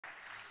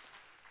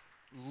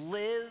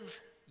live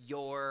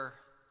your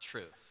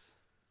truth.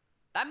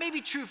 That may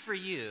be true for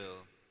you,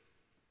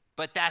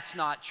 but that's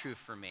not true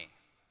for me.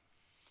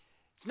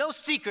 It's no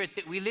secret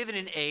that we live in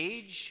an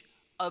age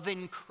of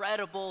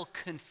incredible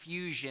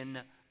confusion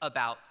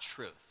about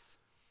truth.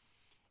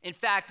 In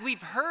fact,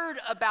 we've heard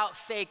about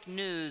fake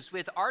news.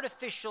 With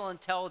artificial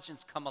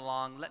intelligence come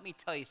along, let me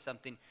tell you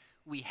something,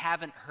 we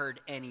haven't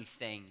heard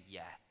anything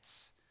yet.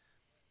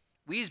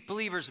 We as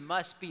believers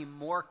must be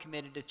more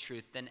committed to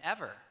truth than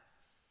ever.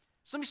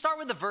 So let me start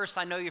with a verse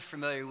I know you're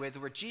familiar with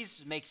where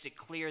Jesus makes it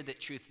clear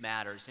that truth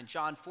matters. In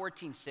John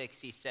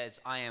 14:6, he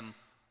says, I am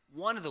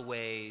one of the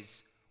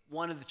ways,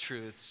 one of the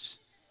truths,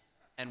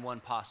 and one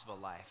possible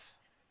life.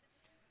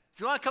 If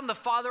you want to come to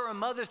Father or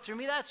Mother through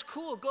me, that's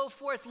cool. Go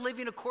forth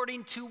living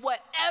according to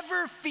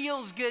whatever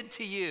feels good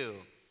to you.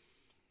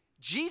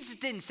 Jesus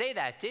didn't say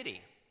that, did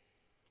he?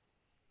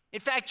 In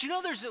fact, you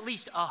know there's at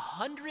least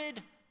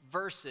 100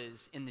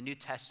 verses in the New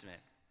Testament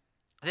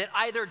that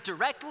either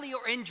directly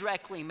or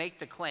indirectly make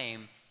the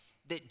claim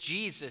that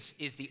Jesus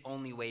is the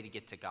only way to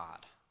get to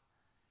God.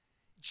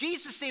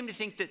 Jesus seemed to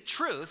think that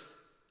truth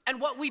and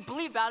what we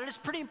believe about it is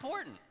pretty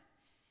important.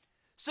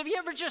 So have you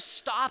ever just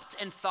stopped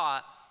and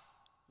thought,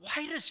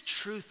 why does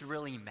truth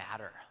really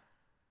matter?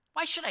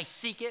 Why should I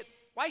seek it?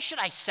 Why should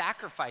I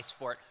sacrifice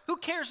for it? Who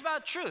cares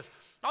about truth?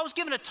 I was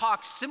given a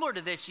talk similar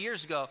to this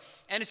years ago,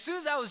 and as soon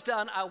as I was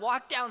done, I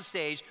walked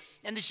downstage,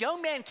 and this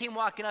young man came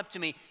walking up to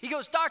me. He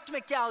goes, Dr.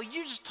 McDowell,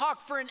 you just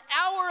talked for an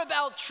hour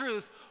about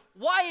truth.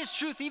 Why is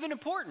truth even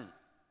important?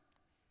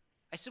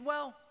 I said,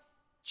 well,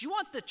 do you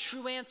want the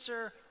true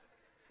answer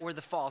or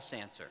the false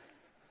answer?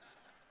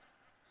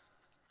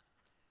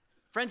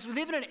 Friends, we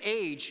live in an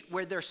age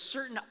where there are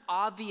certain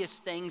obvious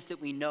things that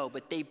we know,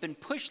 but they've been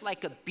pushed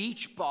like a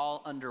beach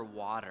ball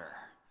underwater.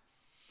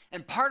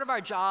 And part of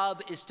our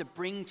job is to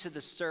bring to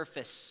the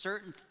surface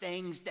certain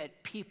things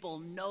that people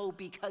know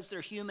because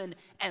they're human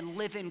and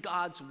live in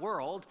God's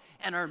world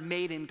and are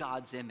made in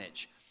God's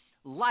image,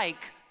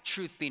 like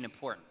truth being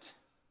important.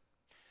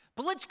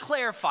 But let's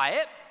clarify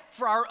it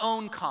for our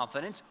own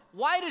confidence.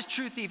 Why does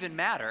truth even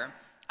matter?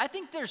 I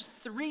think there's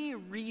 3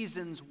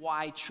 reasons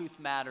why truth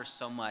matters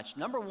so much.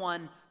 Number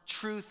 1,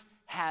 truth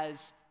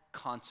has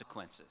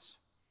consequences.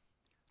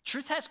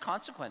 Truth has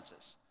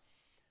consequences.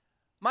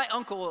 My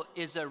uncle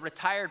is a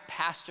retired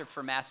pastor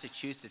from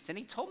Massachusetts, and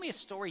he told me a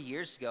story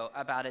years ago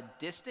about a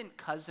distant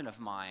cousin of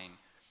mine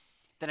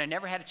that I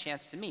never had a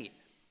chance to meet.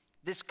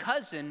 This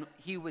cousin,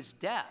 he was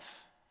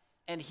deaf,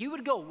 and he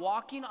would go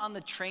walking on the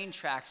train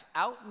tracks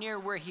out near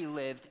where he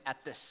lived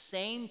at the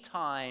same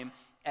time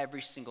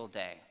every single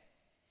day.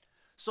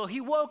 So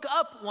he woke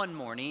up one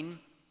morning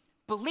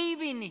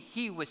believing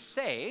he was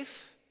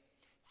safe,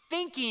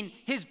 thinking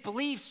his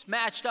beliefs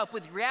matched up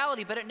with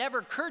reality, but it never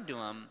occurred to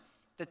him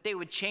that they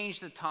would change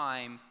the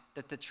time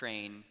that the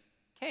train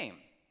came.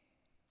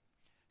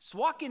 So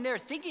walking there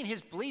thinking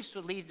his beliefs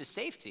would lead to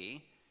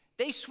safety,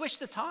 they switched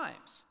the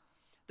times.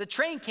 The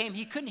train came,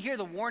 he couldn't hear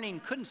the warning,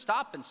 couldn't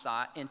stop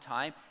in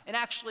time, and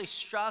actually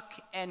struck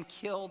and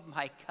killed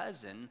my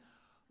cousin,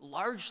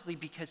 largely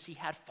because he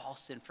had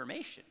false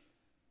information.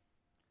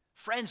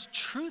 Friends,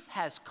 truth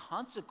has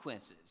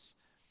consequences.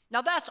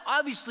 Now, that's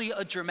obviously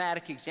a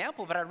dramatic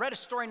example, but I read a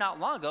story not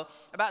long ago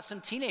about some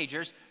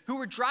teenagers who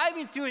were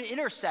driving through an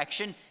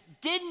intersection,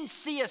 didn't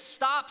see a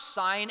stop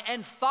sign,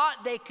 and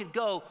thought they could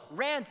go,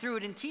 ran through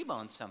it, and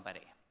T-boned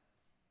somebody.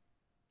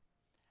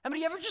 I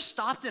mean, you ever just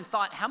stopped and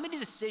thought how many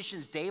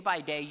decisions day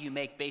by day you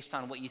make based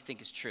on what you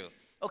think is true?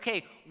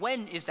 Okay,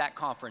 when is that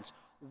conference?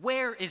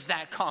 Where is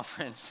that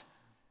conference?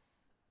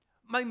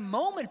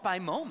 Moment by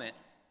moment,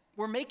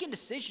 we're making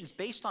decisions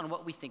based on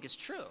what we think is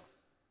true.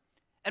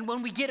 And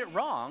when we get it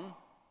wrong,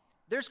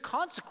 there's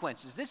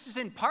consequences. This is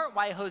in part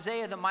why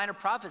Hosea, the minor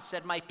prophet,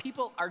 said, my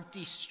people are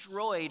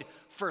destroyed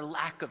for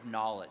lack of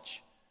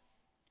knowledge.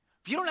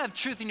 If you don't have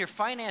truth in your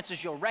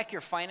finances, you'll wreck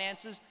your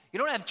finances. You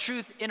don't have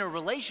truth in a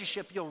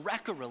relationship, you'll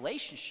wreck a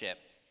relationship.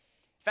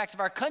 In fact, if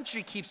our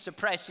country keeps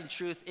suppressing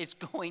truth, it's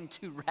going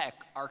to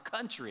wreck our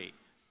country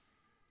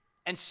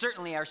and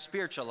certainly our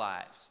spiritual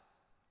lives.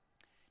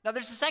 Now,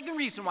 there's a second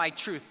reason why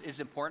truth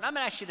is important. I'm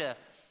going to ask you to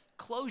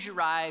close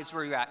your eyes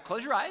where you're at.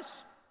 Close your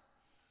eyes.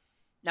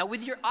 Now,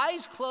 with your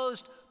eyes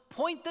closed,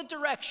 point the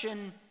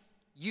direction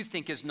you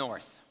think is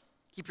north.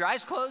 Keep your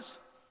eyes closed.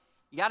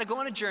 You got to go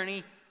on a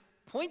journey.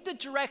 Point the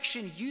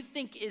direction you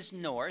think is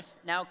north.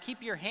 Now,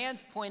 keep your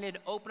hands pointed,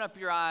 open up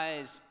your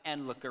eyes,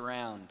 and look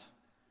around.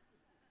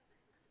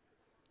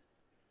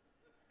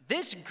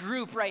 This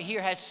group right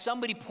here has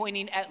somebody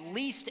pointing at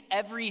least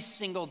every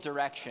single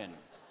direction.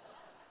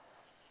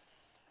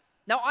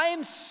 Now, I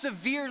am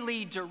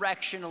severely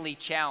directionally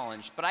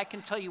challenged, but I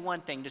can tell you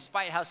one thing,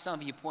 despite how some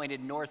of you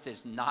pointed, north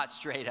is not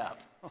straight up.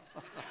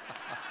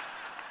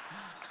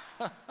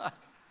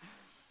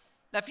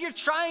 Now, if you're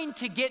trying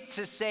to get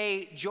to,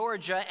 say,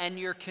 Georgia, and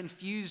you're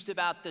confused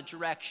about the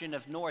direction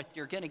of north,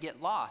 you're going to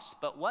get lost.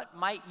 But what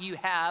might you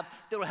have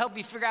that will help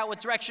you figure out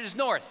what direction is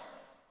north?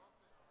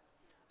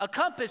 A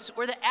compass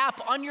or the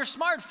app on your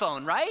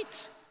smartphone,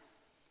 right?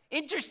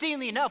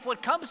 Interestingly enough,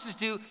 what compasses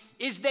do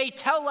is they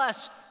tell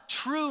us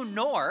true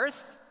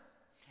north,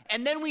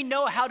 and then we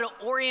know how to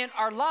orient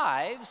our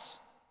lives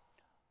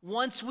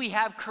once we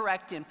have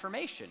correct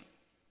information.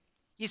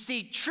 You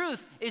see,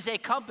 truth is a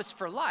compass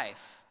for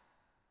life.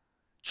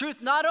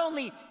 Truth not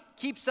only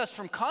keeps us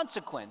from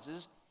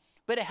consequences,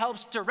 but it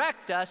helps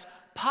direct us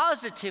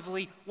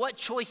positively what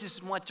choices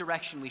and what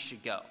direction we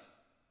should go.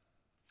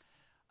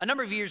 A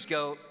number of years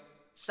ago,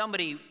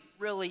 somebody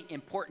really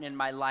important in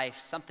my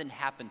life, something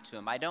happened to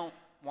him. I don't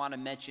want to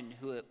mention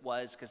who it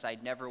was because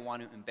I'd never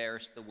want to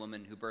embarrass the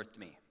woman who birthed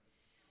me.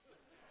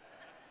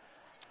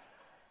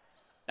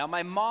 Now,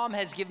 my mom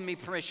has given me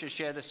permission to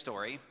share the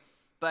story,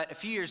 but a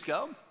few years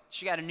ago,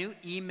 she got a new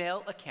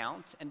email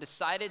account and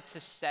decided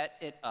to set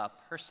it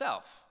up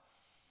herself.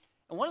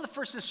 And one of the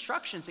first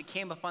instructions that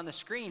came up on the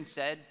screen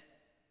said,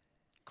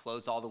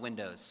 close all the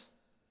windows.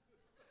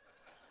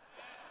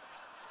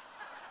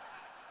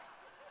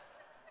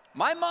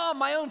 My mom,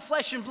 my own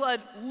flesh and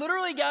blood,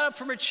 literally got up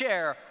from her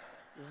chair,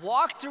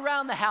 walked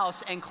around the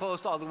house, and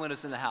closed all the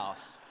windows in the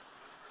house.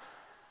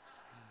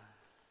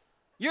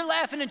 You're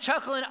laughing and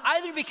chuckling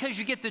either because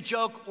you get the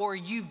joke or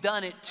you've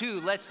done it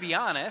too, let's be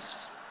honest.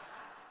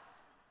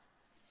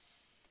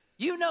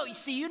 You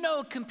know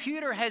a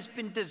computer has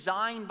been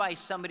designed by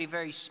somebody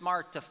very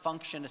smart to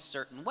function a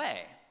certain way,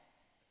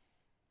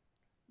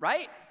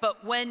 right?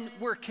 But when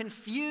we're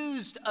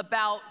confused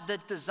about the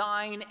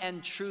design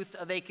and truth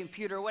of a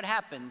computer, what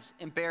happens?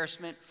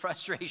 Embarrassment,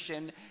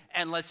 frustration,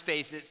 and let's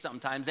face it,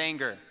 sometimes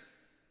anger.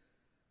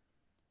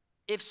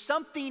 If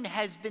something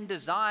has been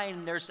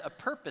designed, there's a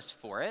purpose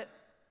for it,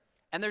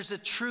 and there's a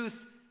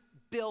truth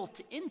built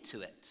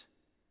into it.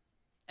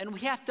 And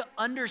we have to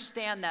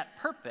understand that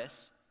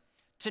purpose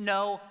to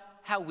know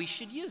how we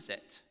should use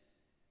it.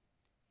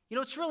 You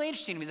know, it's really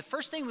interesting to me. The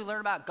first thing we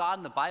learn about God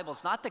in the Bible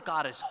is not that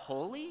God is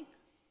holy,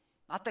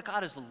 not that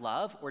God is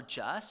love or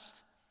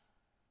just,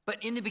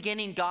 but in the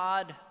beginning,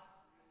 God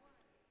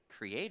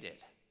created.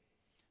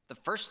 The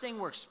first thing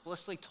we're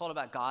explicitly told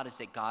about God is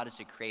that God is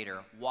a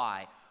creator.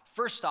 Why?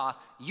 First off,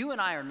 you and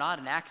I are not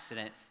an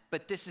accident,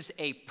 but this is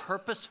a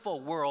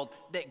purposeful world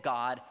that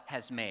God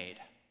has made.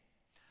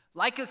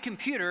 Like a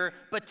computer,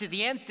 but to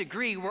the nth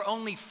degree, we're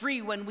only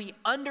free when we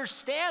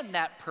understand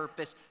that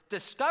purpose,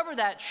 discover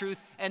that truth,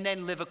 and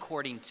then live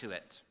according to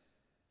it.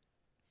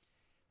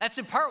 That's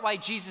in part why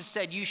Jesus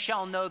said, you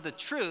shall know the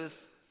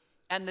truth,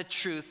 and the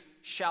truth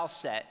shall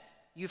set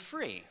you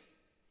free.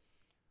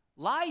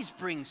 Lies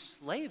bring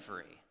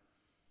slavery.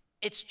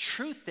 It's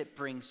truth that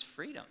brings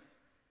freedom.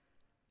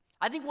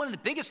 I think one of the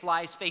biggest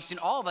lies facing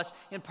all of us,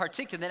 in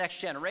particular the next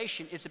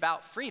generation, is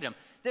about freedom.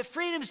 That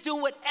freedom is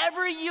doing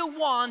whatever you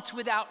want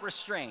without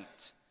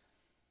restraint.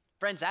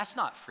 Friends, that's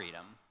not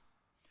freedom.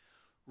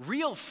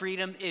 Real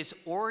freedom is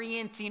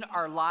orienting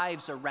our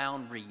lives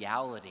around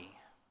reality.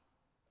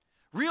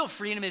 Real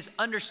freedom is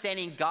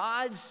understanding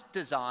God's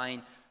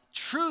design,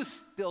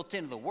 truth built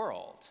into the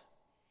world,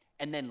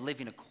 and then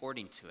living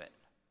according to it.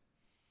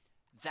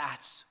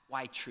 That's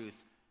why truth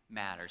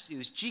matters. It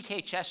was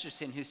G.K.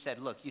 Chesterton who said,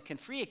 look, you can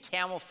free a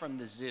camel from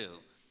the zoo,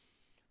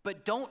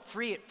 but don't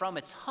free it from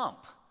its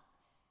hump.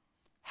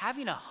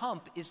 Having a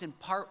hump is in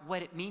part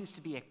what it means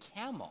to be a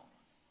camel.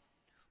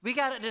 We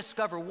got to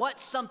discover what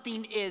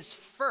something is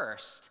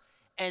first,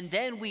 and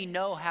then we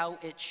know how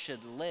it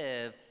should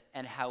live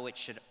and how it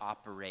should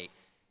operate.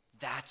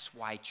 That's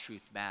why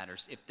truth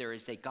matters. If there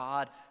is a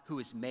God who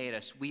has made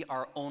us, we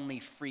are only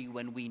free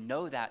when we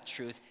know that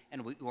truth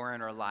and we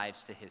orient our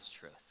lives to his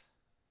truth.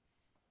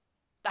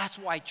 That's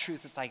why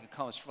truth is like a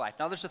compass for life.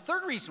 Now, there's a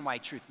third reason why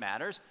truth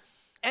matters,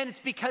 and it's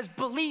because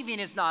believing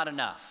is not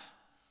enough.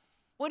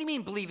 What do you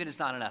mean believing is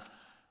not enough?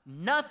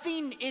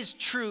 Nothing is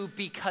true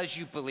because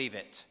you believe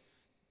it.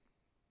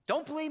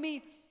 Don't believe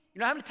me? You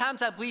know how many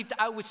times I believed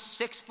I was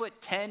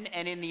 6'10"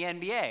 and in the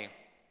NBA?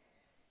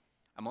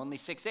 I'm only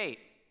 6'8".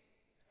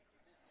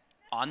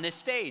 On this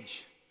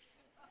stage.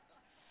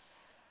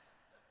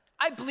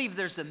 I believe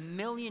there's $1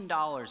 million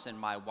in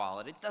my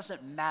wallet. It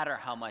doesn't matter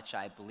how much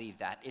I believe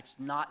that. It's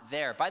not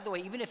there. By the way,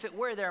 even if it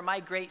were there, my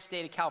great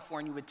state of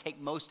California would take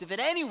most of it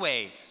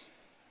anyways.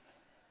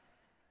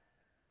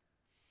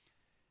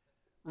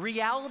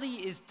 Reality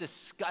is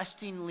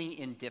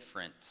disgustingly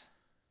indifferent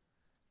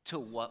to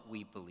what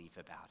we believe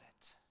about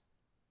it.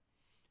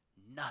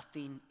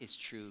 Nothing is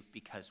true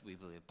because we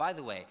believe it. By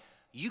the way,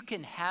 you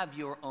can have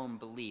your own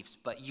beliefs,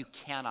 but you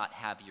cannot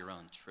have your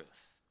own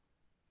truth.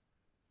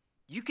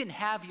 You can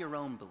have your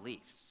own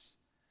beliefs,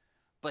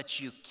 but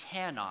you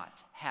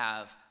cannot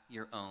have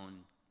your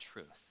own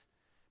truth,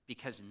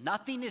 because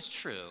nothing is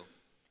true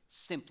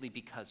simply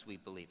because we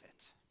believe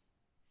it.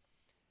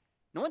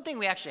 Now, one thing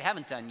we actually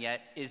haven't done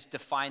yet is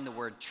define the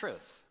word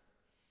truth.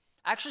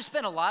 I actually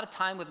spent a lot of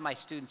time with my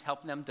students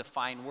helping them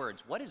define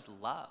words. What is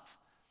love?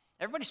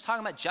 Everybody's talking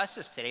about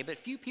justice today, but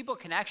few people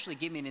can actually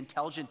give me an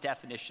intelligent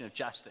definition of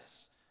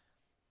justice.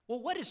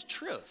 Well, what is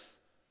truth?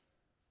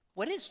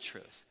 What is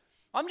truth?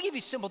 I'm going to give you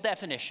a simple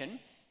definition,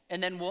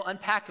 and then we'll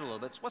unpack it a little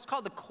bit. It's what's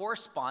called the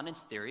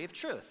correspondence theory of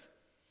truth.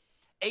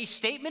 A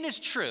statement is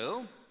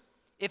true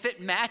if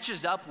it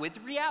matches up with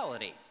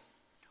reality,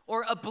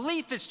 or a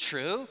belief is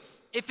true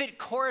if it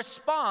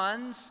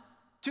corresponds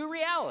to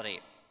reality.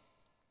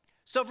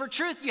 So for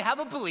truth, you have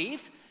a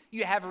belief,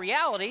 you have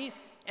reality,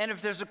 and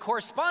if there's a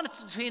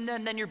correspondence between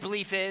them, then your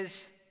belief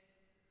is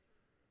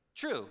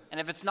true. And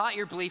if it's not,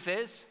 your belief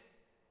is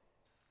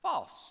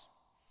false.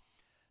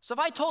 So if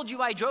I told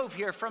you I drove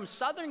here from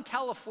Southern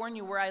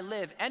California where I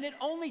live, and it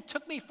only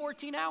took me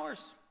 14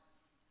 hours,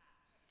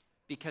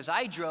 because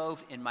I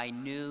drove in my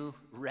new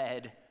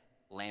red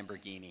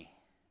Lamborghini.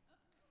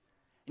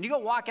 And you go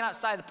walking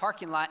outside the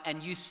parking lot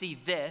and you see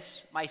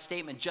this, my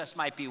statement just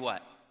might be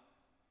what?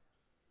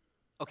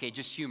 Okay,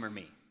 just humor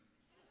me.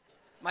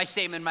 My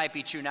statement might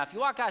be true. Now, if you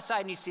walk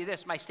outside and you see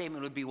this, my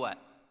statement would be what?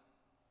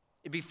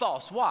 It'd be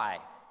false. Why?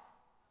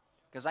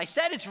 Because I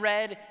said it's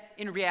red,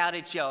 in reality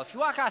it's yellow. If you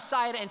walk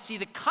outside and see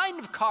the kind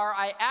of car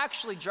I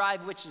actually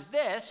drive, which is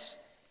this,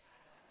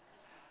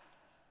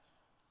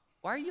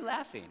 why are you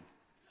laughing?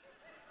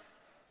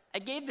 I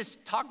gave this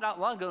talk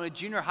not long ago in a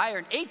junior high,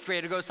 an 8th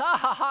grader goes, ha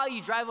ha ha,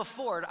 you drive a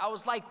Ford. I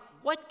was like,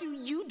 what do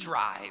you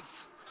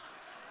drive?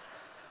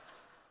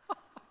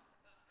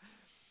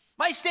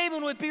 My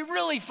statement would be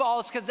really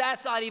false because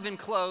that's not even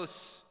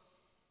close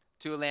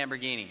to a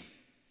Lamborghini.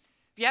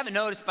 If you haven't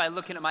noticed by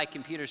looking at my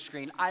computer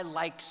screen,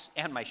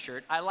 and my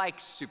shirt, I like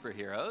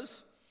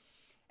superheroes.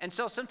 And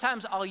so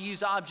sometimes I'll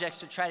use objects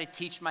to try to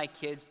teach my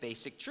kids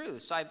basic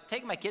truths. So I've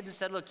taken my kids and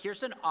said, look,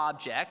 here's an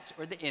object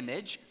or the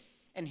image,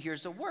 and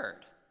here's a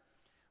word.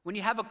 When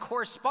you have a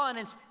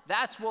correspondence,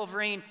 that's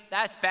Wolverine,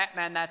 that's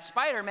Batman, that's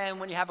Spider-Man.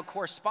 When you have a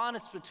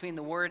correspondence between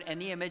the word and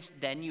the image,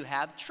 then you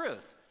have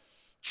truth.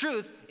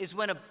 Truth is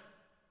when is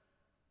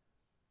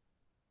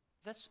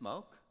that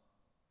smoke?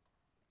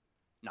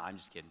 No, I'm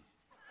just kidding.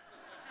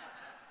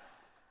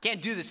 Can't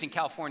do this in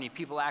California.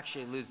 People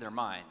actually lose their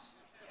minds.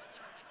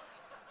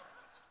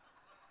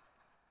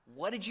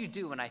 What did you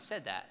do when I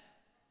said that?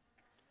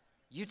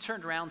 You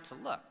turned around to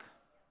look.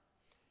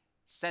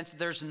 Since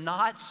there's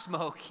not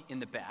smoke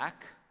in the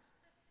back,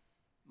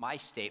 my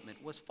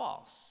statement was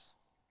false.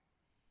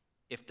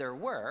 If there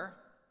were,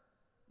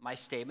 my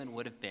statement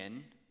would have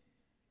been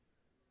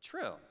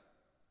true.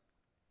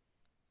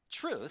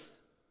 Truth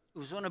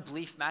is when a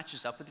belief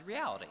matches up with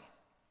reality.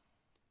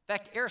 In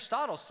fact,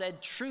 Aristotle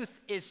said truth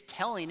is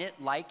telling it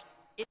like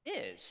it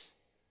is,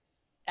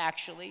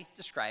 actually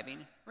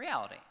describing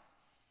reality.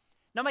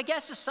 Now, my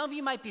guess is some of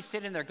you might be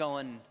sitting there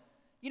going,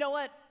 you know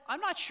what? I'm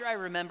not sure I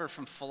remember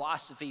from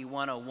Philosophy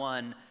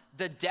 101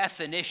 the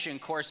definition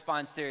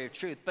corresponds theory of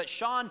truth. But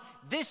Sean,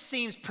 this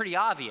seems pretty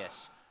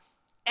obvious.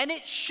 And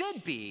it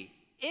should be.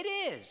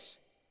 It is.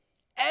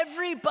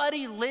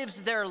 Everybody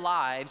lives their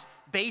lives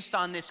based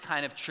on this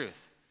kind of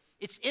truth.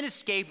 It's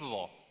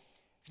inescapable.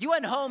 If you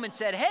went home and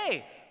said,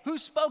 hey, who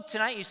spoke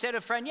tonight? You said to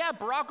a friend, yeah,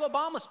 Barack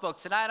Obama spoke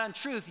tonight on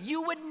truth.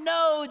 You would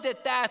know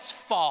that that's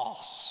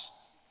false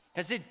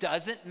because it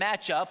doesn't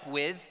match up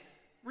with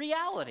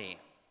reality.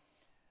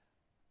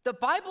 The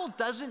Bible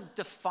doesn't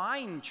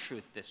define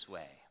truth this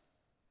way,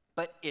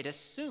 but it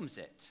assumes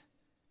it.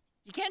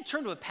 You can't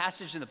turn to a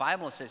passage in the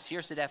Bible and says,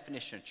 here's the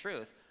definition of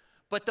truth.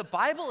 But the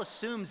Bible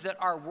assumes that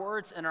our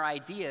words and our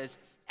ideas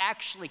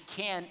actually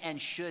can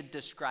and should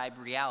describe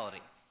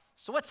reality.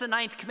 So what's the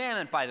 9th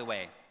commandment, by the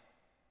way?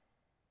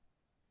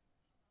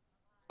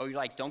 Oh, you're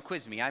like, don't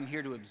quiz me. I'm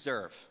here to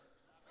observe.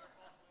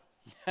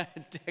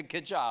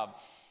 Good job.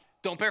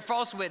 Don't bear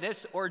false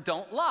witness or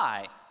don't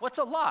lie. What's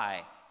a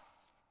lie?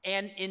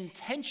 An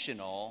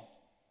intentional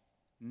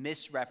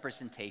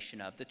misrepresentation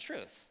of the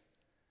truth.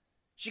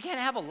 So you can't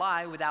have a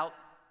lie without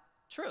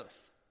truth.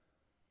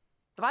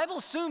 The Bible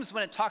assumes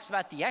when it talks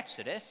about the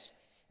Exodus,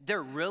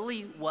 there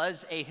really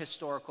was a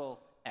historical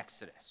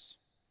Exodus.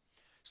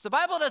 So the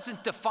Bible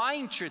doesn't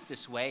define truth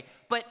this way,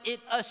 but it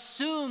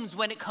assumes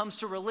when it comes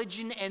to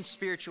religion and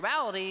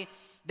spirituality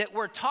that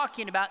we're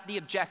talking about the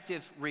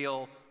objective,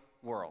 real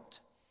world.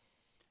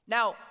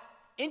 Now,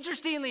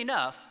 interestingly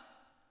enough,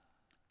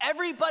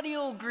 everybody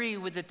will agree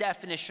with the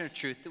definition of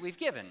truth that we've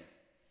given.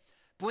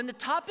 But when the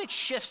topic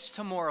shifts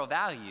to moral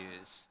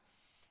values,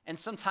 and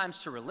sometimes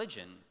to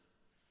religion,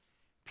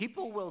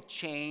 people will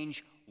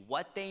change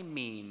what they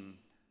mean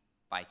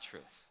by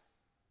truth.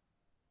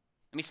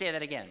 Let me say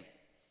that again.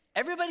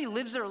 Everybody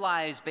lives their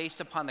lives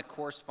based upon the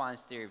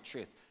correspondence theory of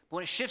truth. But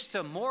when it shifts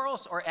to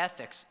morals or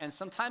ethics, and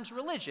sometimes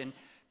religion,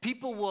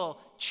 people will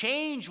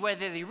change,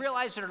 whether they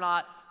realize it or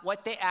not,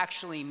 what they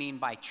actually mean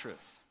by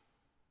truth.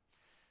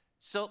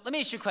 So let me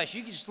ask you a question.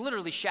 You can just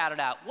literally shout it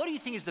out. What do you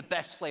think is the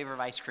best flavor of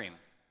ice cream?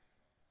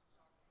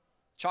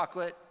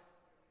 Chocolate?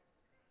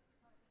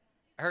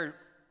 I heard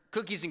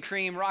cookies and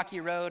cream,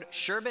 Rocky Road,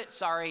 sherbet,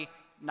 sorry,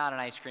 not an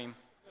ice cream.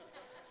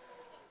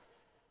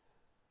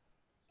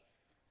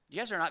 You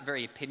guys are not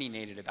very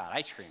opinionated about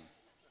ice cream.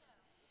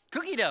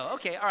 Cookie dough,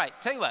 okay, all right,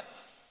 tell you what.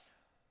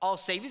 I'll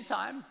save you the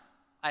time.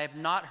 I have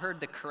not heard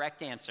the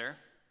correct answer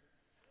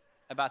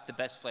about the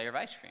best flavor of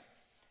ice cream.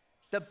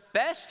 The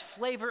best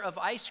flavor of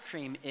ice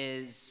cream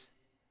is,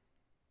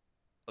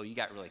 oh, you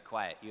got really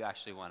quiet. You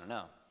actually want to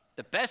know.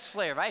 The best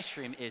flavor of ice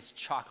cream is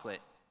chocolate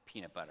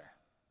peanut butter.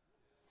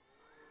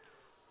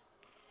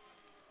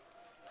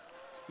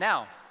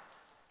 Now,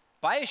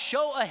 By a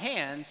show of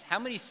hands, how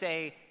many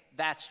say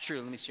that's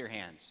true? Let me see your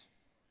hands.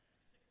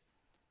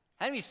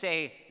 How many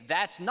say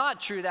that's not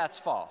true, that's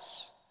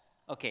false?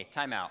 Okay,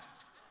 time out.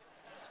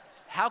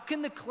 How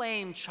can the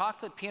claim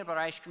chocolate peanut butter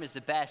ice cream is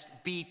the best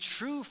be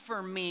true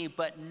for me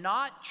but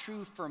not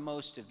true for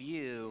most of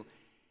you?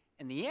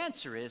 And the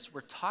answer is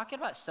we're talking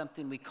about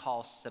something we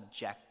call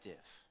subjective.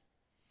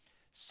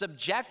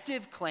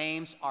 Subjective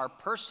claims are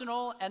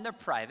personal and they're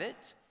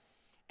private,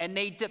 and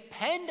they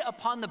depend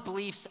upon the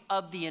beliefs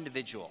of the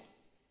individual.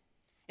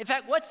 In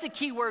fact, what's the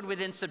key word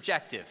within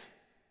subjective?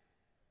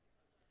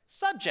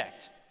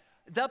 Subject.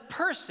 The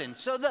person.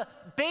 So the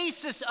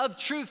basis of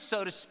truth,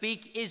 so to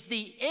speak, is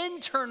the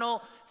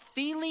internal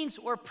feelings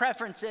or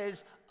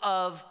preferences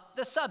of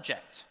the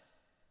subject.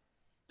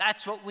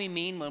 That's what we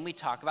mean when we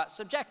talk about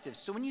subjective.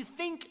 So when you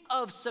think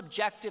of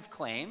subjective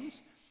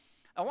claims,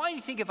 I want you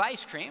to think of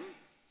ice cream,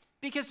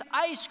 because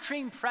ice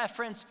cream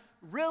preference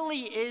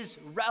really is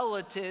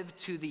relative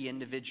to the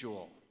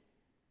individual.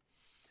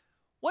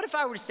 What if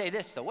I were to say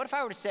this, though? What if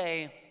I were to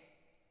say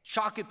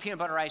chocolate peanut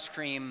butter ice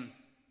cream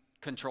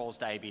controls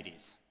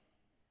diabetes?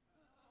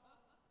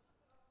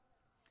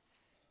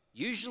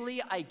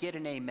 Usually I get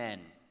an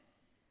amen.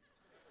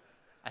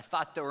 I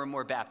thought there were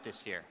more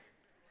Baptists here.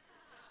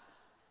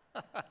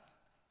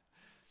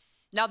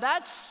 Now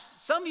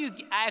some of you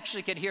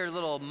actually could hear a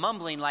little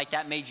mumbling like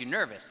that made you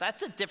nervous.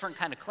 That's a different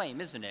kind of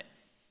claim, isn't it?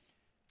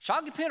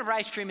 Chocolate peanut butter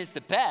ice cream is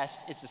the best.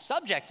 It's a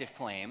subjective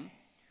claim.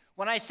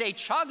 When I say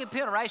chocolate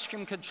peanut butter ice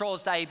cream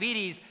controls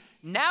diabetes,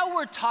 now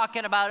we're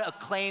talking about a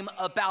claim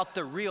about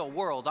the real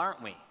world,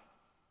 aren't we?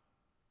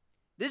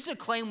 This is a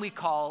claim we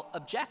call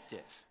objective.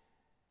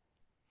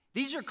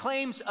 These are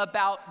claims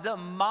about the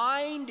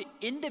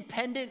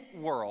mind-independent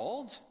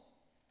world.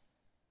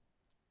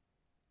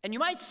 And you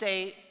might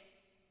say,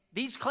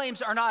 these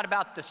claims are not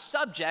about the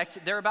subject,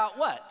 they're about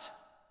what?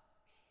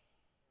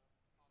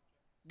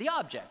 The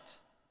object.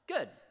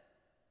 Good.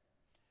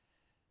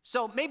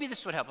 So maybe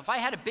this would help. If I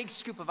had a big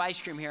scoop of ice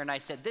cream here and I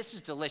said, this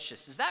is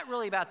delicious, is that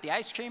really about the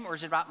ice cream or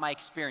is it about my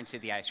experience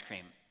of the ice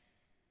cream?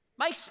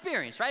 My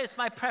experience, right? It's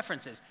my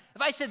preferences.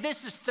 If I said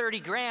this is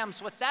 30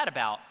 grams, what's that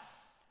about?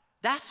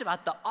 That's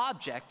about the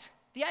object,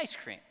 the ice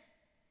cream.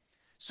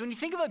 So when you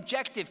think of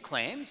objective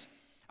claims,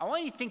 I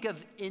want you to think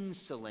of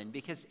insulin,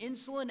 because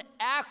insulin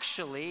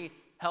actually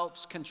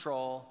helps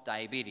control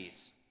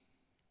diabetes.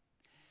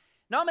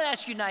 Now I'm going to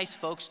ask you nice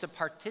folks to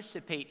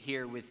participate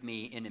here with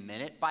me in a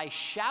minute by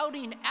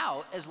shouting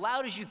out as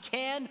loud as you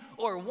can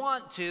or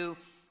want to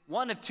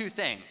one of two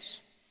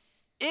things.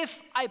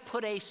 If I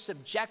put a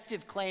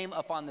subjective claim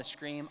up on the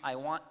screen, I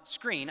want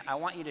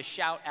you to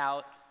shout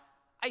out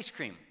ice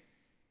cream.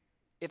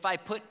 If I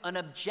put an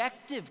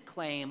objective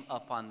claim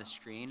up on the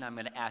screen, I'm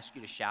going to ask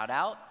you to shout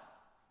out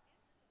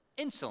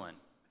insulin.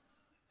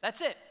 That's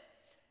it.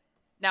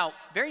 Now,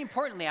 very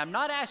importantly, I'm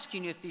not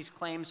asking you if these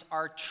claims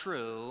are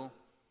true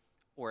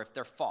or if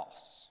they're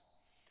false.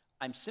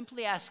 I'm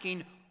simply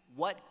asking,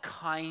 what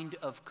kind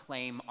of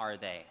claim are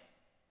they?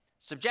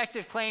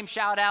 Subjective claim,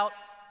 shout out.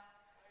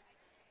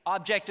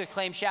 Objective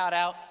claim, shout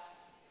out.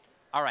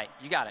 All right,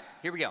 you got it.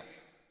 Here we go.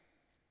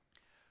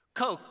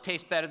 Coke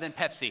tastes better than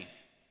Pepsi.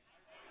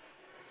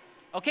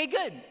 Okay,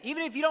 good.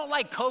 Even if you don't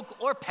like Coke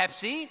or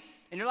Pepsi,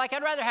 and you're like,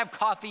 I'd rather have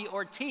coffee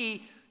or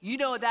tea, you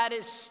know that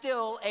is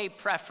still a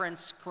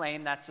preference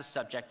claim. That's a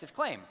subjective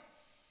claim.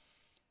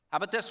 How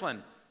about this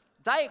one?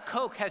 Diet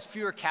Coke has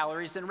fewer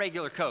calories than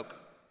regular Coke.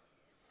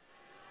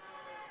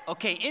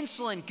 Okay,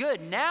 insulin,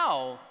 good.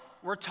 Now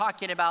we're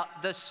talking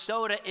about the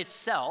soda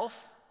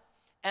itself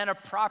and a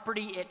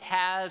property it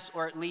has,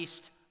 or at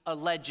least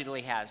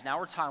allegedly has. Now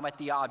we're talking about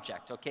the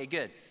object. Okay,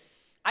 good.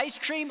 Ice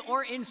cream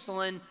or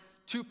insulin,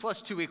 2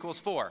 + 2 =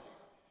 4.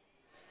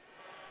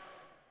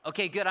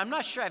 Okay, good. I'm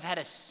not sure I've had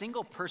a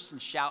single person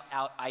shout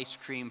out ice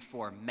cream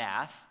for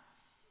math,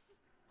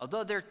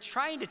 although they're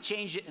trying to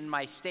change it in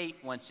my state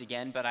once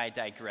again, but I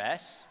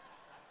digress.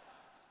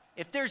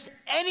 If there's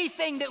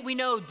anything that we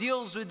know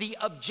deals with the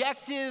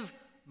objective,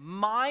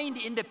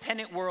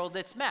 mind-independent world,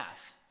 it's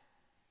math.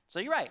 So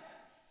you're right.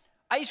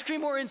 Ice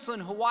cream or insulin,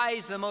 Hawaii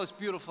is the most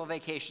beautiful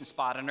vacation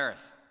spot on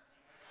earth.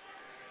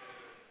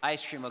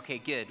 Ice cream, okay,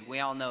 good. We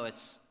all know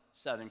it's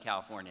Southern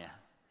California.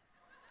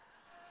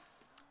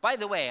 By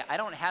the way, I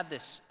don't have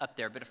this up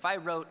there, but if I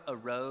wrote a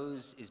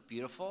rose is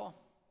beautiful,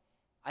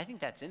 I think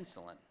that's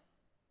insulin.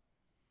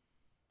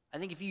 I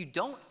think if you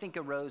don't think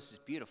a rose is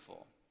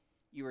beautiful,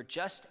 you are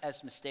just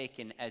as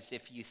mistaken as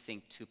if you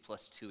think 2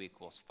 + 2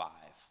 = 5.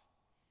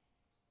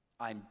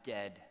 I'm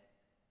dead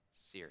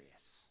serious.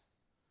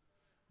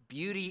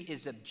 Beauty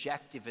is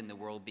objective in the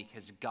world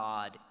because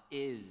God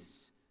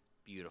is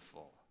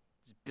beautiful.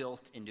 It's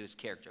built into his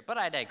character. But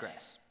I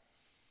digress.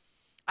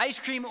 Ice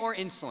cream or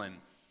insulin?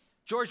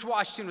 George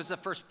Washington was the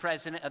first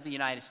president of the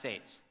United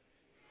States.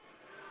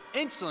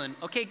 Insulin,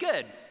 okay,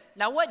 good.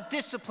 Now what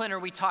discipline are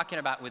we talking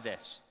about with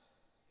this?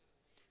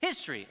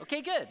 History,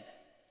 okay, good.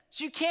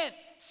 So you can't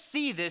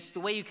see this the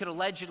way you could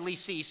allegedly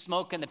see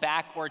smoke in the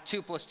back or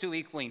 2 +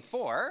 2 =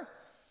 4,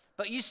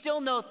 but you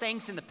still know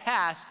things in the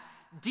past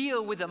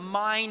deal with a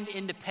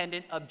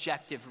mind-independent,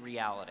 objective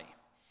reality.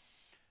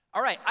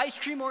 All right, ice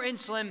cream or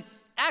insulin,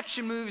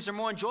 action movies are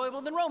more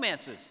enjoyable than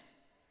romances.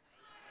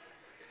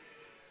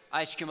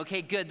 Ice cream,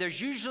 okay, good.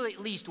 There's usually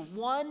at least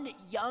one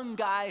young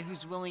guy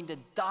who's willing to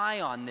die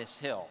on this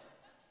hill.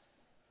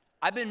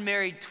 I've been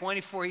married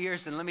 24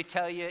 years, and let me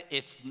tell you,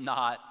 it's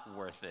not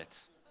worth it.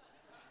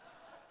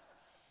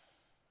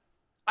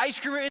 Ice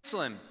cream or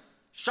insulin?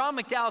 Sean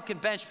McDowell can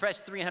bench press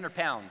 300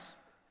 pounds.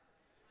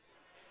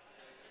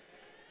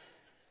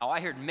 Oh, I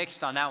heard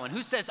mixed on that one.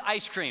 Who says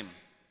ice cream?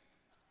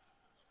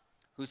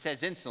 Who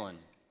says insulin?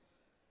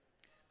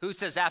 Who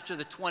says after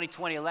the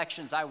 2020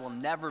 elections, I will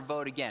never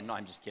vote again? No,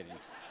 I'm just kidding.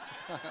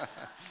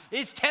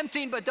 It's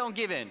tempting, but don't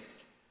give in.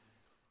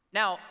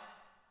 Now,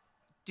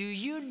 do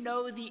you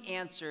know the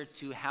answer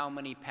to how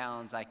many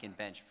pounds I can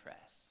bench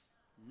press?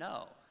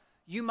 No.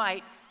 You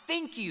might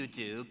think you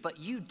do, but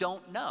you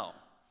don't know.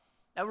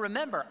 Now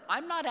remember,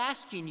 I'm not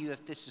asking you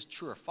if this is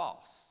true or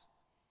false.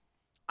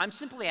 I'm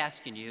simply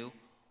asking you,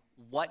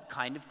 what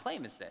kind of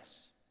claim is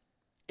this?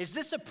 Is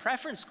this a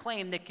preference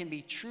claim that can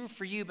be true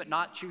for you but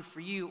not true for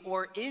you,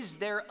 or is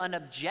there an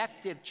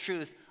objective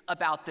truth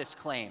about this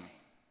claim?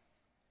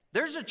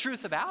 There's a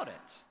truth about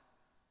it,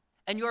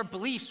 and your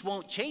beliefs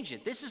won't change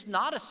it. This is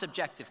not a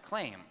subjective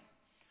claim.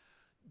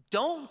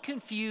 Don't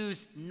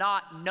confuse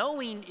not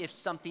knowing if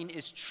something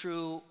is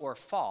true or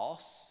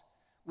false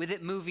with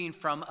it moving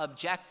from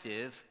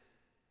objective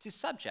to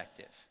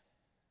subjective.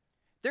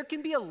 There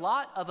can be a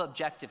lot of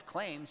objective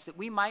claims that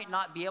we might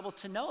not be able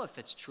to know if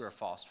it's true or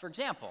false. For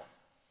example,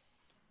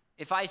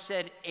 if I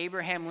said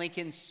Abraham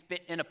Lincoln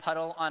spit in a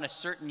puddle on a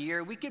certain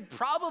year, we could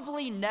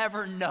probably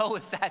never know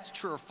if that's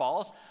true or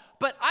false,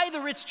 but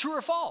either it's true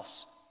or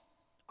false.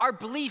 Our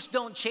beliefs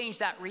don't change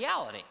that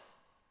reality.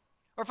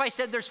 Or if I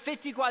said there's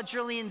 50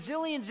 quadrillion,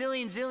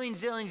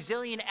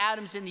 zillion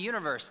atoms in the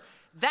universe,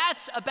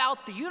 that's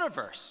about the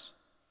universe.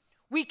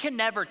 We can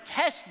never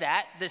test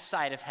that this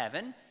side of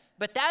heaven,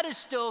 but that is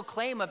still a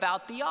claim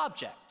about the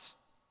object.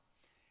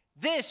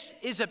 This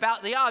is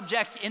about the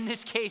object. In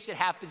this case, it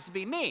happens to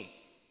be me.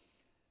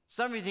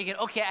 Some of you are thinking,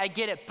 okay, I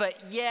get it, but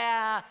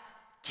yeah,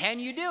 can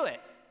you do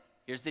it?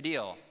 Here's the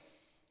deal.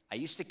 I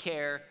used to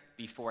care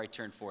before I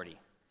turned 40.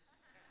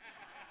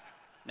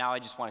 Now I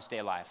just want to stay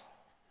alive.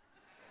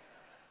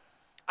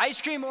 Ice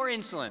cream or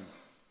insulin?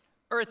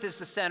 Earth is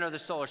the center of the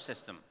solar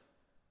system.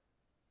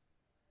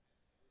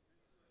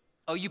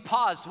 Oh, you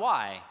paused.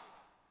 Why?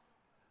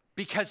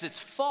 Because it's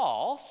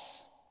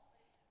false.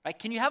 Right?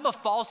 Can you have a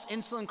false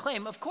insulin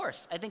claim? Of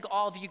course. I think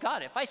all of you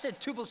got it. If I said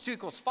 2 + 2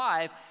 =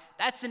 5,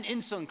 that's an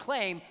insulin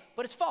claim,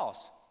 but it's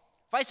false.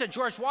 If I said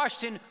George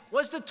Washington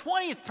was the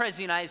 20th president of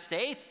the United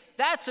States,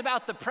 that's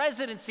about the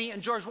presidency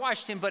and George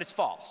Washington, but it's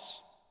false.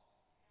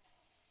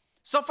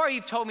 So far,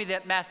 you've told me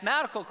that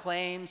mathematical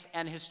claims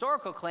and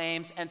historical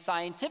claims and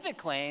scientific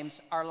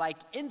claims are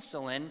like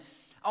insulin.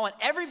 I want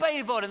everybody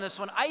to vote on this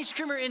one. Ice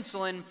cream or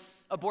insulin,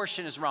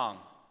 abortion is wrong.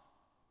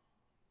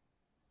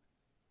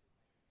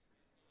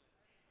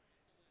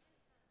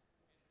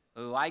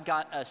 Ooh, I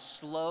got a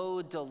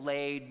slow,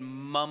 delayed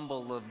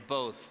mumble of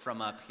both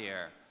from up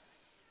here.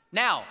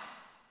 Now,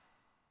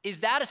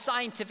 is that a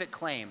scientific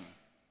claim?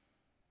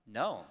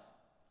 No.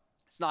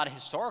 It's not a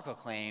historical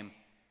claim.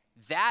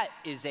 That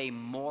is a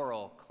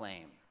moral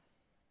claim.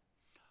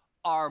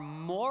 Are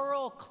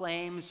moral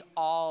claims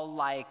all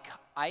like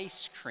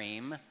ice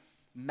cream,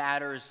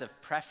 matters of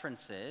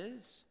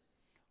preferences,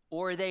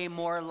 or are they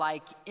more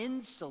like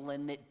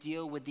insulin that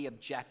deal with the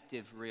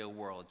objective real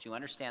world? Do you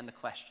understand the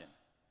question?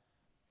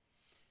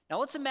 Now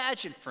let's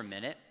imagine for a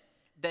minute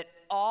that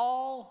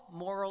all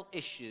moral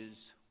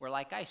issues were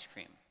like ice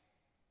cream.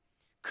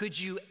 Could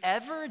you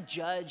ever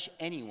judge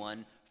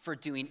anyone for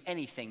doing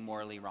anything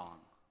morally wrong?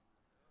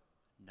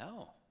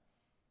 No.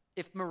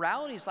 If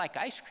morality is like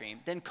ice cream,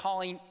 then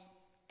calling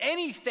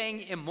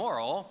anything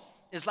immoral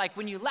is like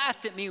when you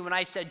laughed at me when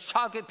I said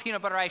chocolate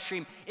peanut butter ice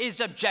cream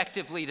is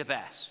objectively the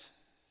best.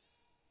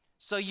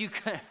 So you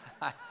can,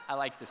 I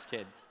like this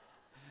kid.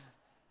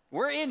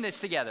 We're in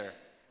this together.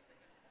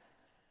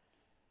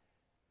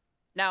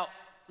 Now,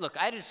 look,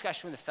 I had a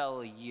discussion with a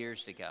fellow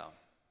years ago,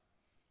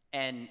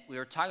 and we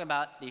were talking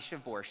about the issue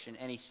of abortion,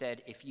 and he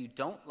said, if you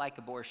don't like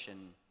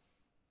abortion,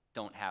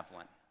 don't have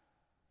one.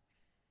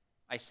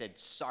 I said,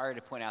 sorry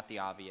to point out the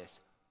obvious,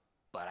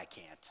 but I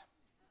can't.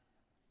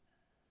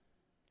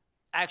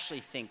 I actually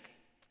think,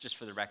 just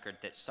for the record,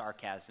 that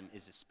sarcasm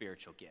is a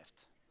spiritual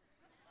gift.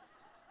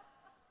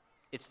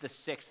 It's the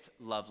 6th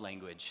love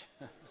language.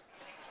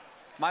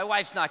 My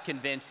wife's not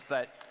convinced,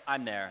 but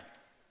I'm there.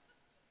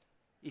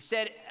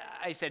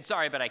 I said,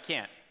 sorry, but I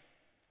can't.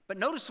 But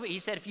notice what he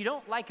said, if you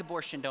don't like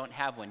abortion, don't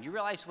have one. You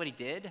realize what he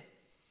did?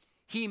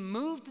 He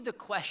moved the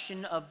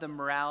question of the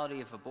morality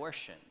of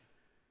abortion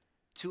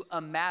to a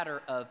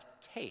matter of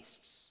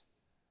tastes.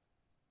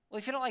 Well,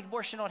 if you don't like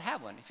abortion, don't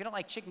have one. If you don't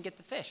like chicken, get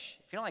the fish.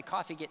 If you don't like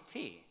coffee, get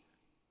tea.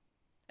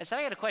 I said,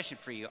 I got a question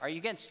for you. Are you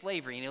against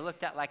slavery? And he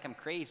looked at like I'm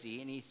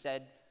crazy, and he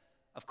said,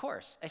 of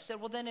course. I said,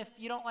 well, then if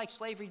you don't like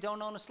slavery,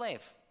 don't own a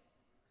slave.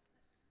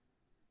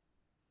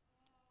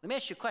 Let me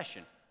ask you a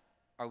question.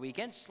 Are we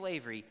against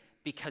slavery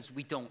because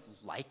we don't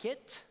like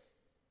it?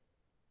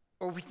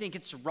 Or we think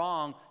it's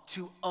wrong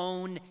to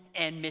own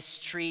and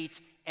mistreat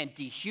and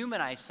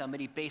dehumanize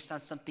somebody based on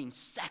something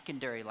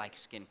secondary like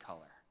skin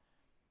color?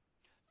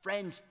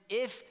 Friends,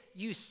 if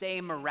you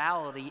say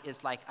morality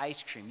is like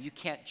ice cream, you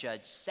can't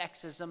judge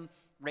sexism,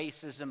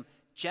 racism,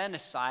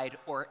 genocide,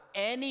 or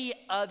any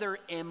other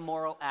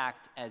immoral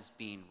act as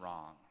being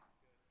wrong.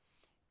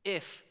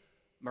 If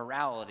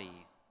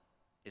morality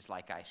is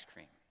like ice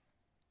cream.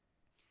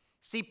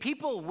 See,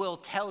 people will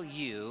tell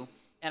you,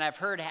 and I've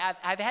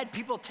had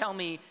people tell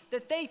me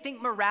that they think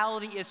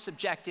morality is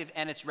subjective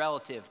and it's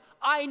relative.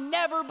 I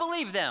never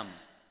believe them.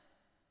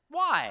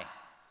 Why?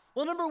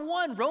 Well, number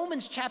one,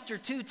 Romans chapter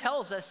 2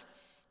 tells us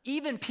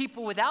even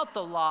people without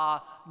the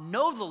law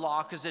know the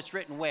law because it's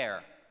written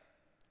where?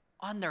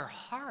 On their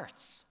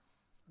hearts,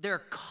 their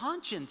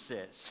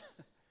consciences.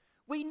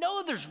 We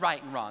know there's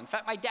right and wrong. In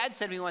fact, my dad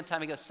said to me one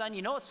time, he goes, son,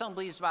 you know what someone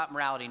believes about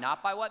morality?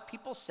 Not by what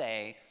people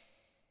say,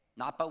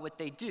 not by what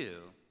they do,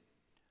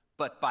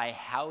 but by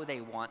how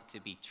they want to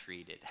be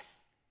treated.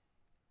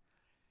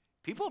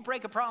 People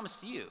break a promise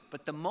to you,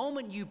 but the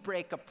moment you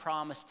break a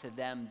promise to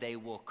them, they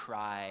will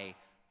cry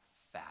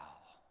foul.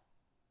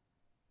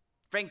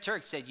 Frank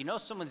Turk said, you know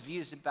someone's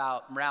views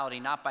about morality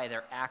not by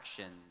their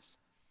actions,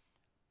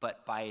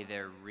 but by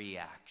their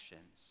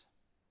reactions.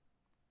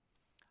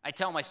 I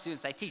tell my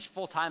students, I teach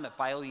full-time at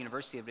Biola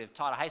University, but I've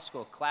taught a high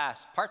school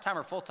class, part-time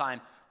or full-time,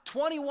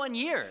 21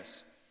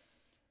 years.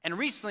 And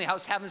recently I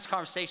was having this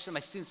conversation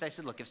with my students. I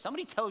said, look, if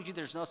somebody tells you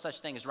there's no such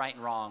thing as right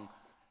and wrong,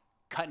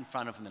 cut in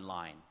front of them in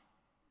line.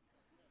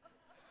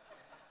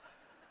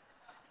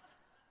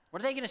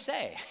 What are they going to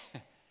say?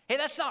 Hey,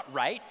 that's not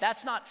right.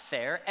 That's not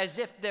fair. As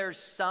if there's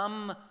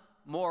some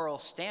moral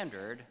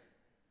standard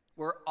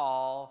we're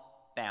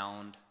all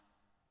bound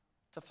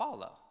to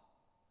follow.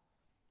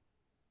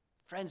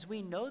 Friends,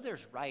 we know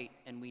there's right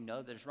and we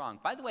know there's wrong.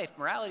 By the way, if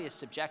morality is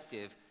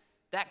subjective,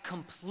 that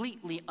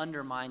completely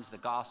undermines the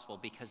gospel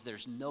because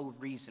there's no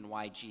reason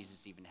why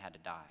Jesus even had to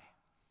die.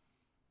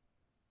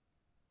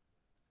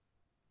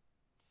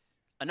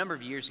 A number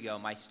of years ago,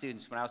 my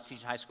students, when I was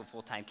teaching high school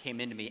full-time,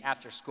 came into me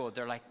after school.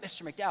 They're like,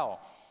 Mr. McDowell,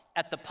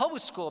 at the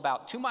public school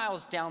about 2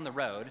 miles down the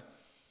road,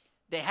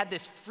 they had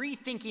this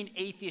free-thinking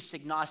atheist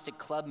agnostic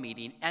club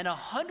meeting, and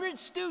 100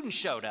 students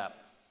showed up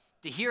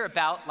to hear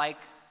about,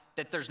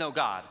 that there's no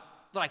God.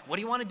 They're like, what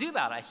do you want to do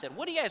about it? I said,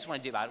 what do you guys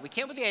want to do about it? We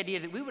came up with the idea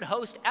that we would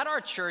host at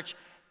our church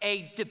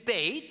a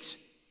debate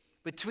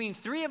between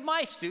 3 of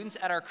my students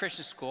at our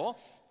Christian school,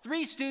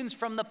 3 students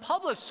from the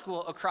public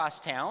school across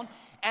town,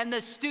 and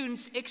the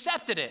students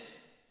accepted it.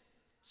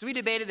 So we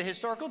debated the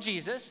historical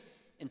Jesus,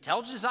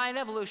 intelligent design and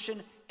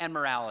evolution, and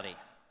morality.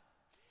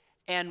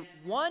 And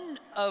one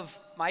of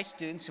my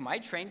students whom I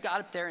trained got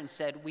up there and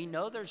said, we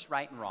know there's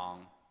right and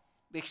wrong.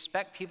 We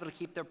expect people to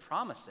keep their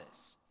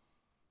promises.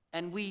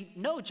 And we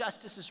know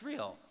justice is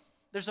real.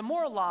 There's a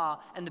moral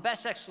law, and the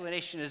best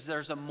explanation is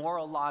there's a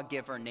moral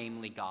lawgiver,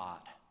 namely God.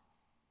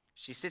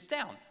 She sits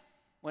down.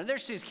 One of their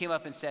students came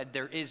up and said,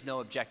 there is no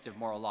objective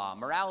moral law.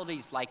 Morality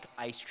is like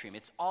ice cream.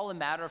 It's all a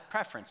matter of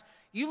preference.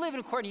 You live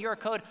according to your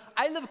code,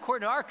 I live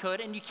according to our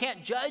code, and you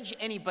can't judge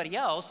anybody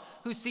else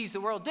who sees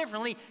the world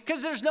differently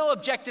because there's no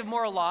objective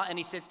moral law, and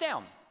he sits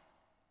down.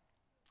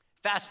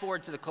 Fast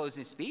forward to the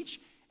closing speech,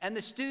 and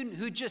the student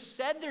who just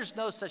said there's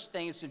no such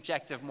thing as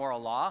objective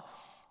moral law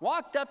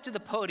walked up to the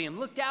podium,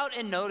 looked out,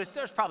 and noticed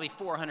there's probably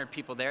 400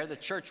 people there. The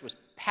church was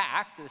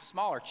packed, a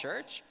smaller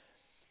church,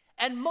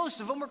 and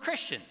most of them were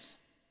Christians.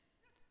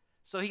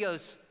 So he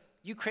goes,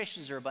 you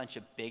Christians are a bunch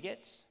of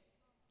bigots.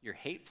 You're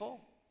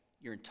hateful.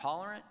 You're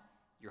intolerant.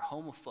 You're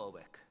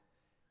homophobic.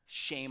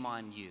 Shame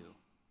on you.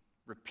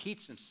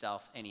 Repeats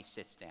himself, and he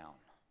sits down.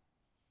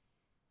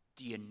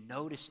 Do you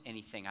notice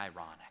anything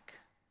ironic?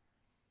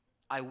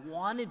 I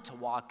wanted to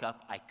walk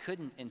up, I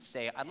couldn't, and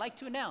say, I'd like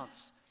to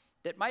announce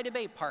that my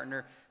debate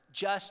partner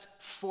just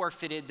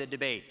forfeited the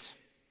debate.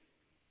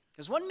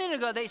 Because 1 minute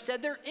ago they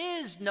said there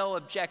is no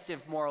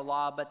objective moral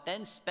law, but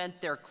then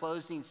spent their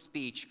closing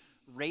speech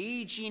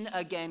raging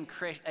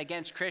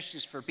against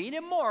Christians for being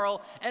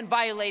immoral and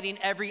violating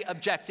every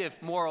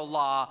objective moral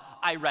law.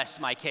 I rest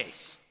my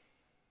case.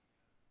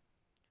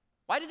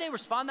 Why did they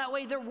respond that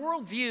way? Their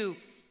worldview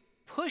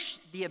pushed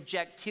the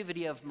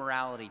objectivity of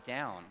morality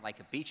down like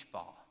a beach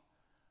ball,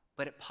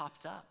 but it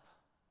popped up.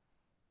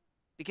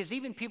 Because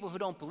even people who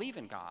don't believe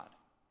in God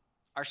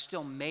are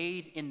still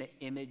made in the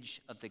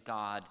image of the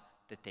God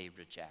that they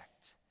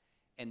reject.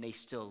 And they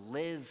still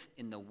live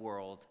in the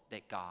world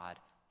that God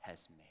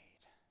has made.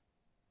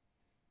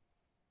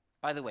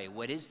 By the way,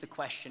 what is the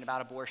question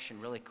about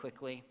abortion really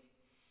quickly?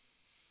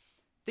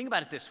 Think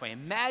about it this way.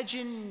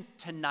 Imagine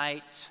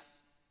tonight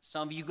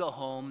some of you go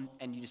home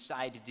and you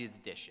decide to do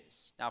the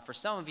dishes. Now, for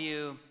some of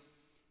you,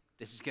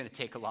 this is going to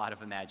take a lot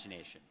of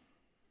imagination.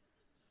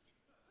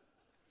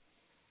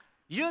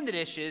 You're doing the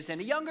dishes, and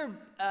a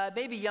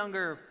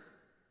younger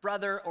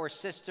brother or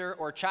sister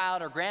or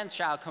child or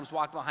grandchild comes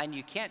walking behind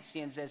you can't see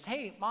and says,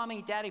 hey,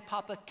 mommy, daddy,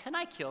 papa, can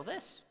I kill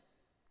this?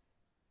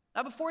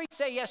 Now, before you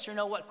say yes or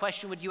no, what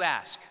question would you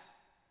ask?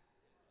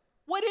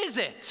 What is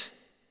it?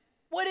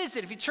 What is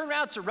it? If you turn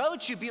around, it's a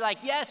roach, you'd be like,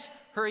 yes,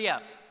 hurry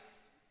up.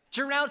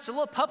 Turn around, it's a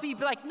little puppy, you'd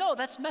be like, no,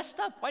 that's messed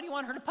up. Why do you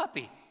want to hurt a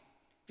puppy?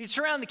 If you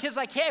turn around, the kid's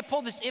like, hey, I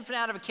pulled this infant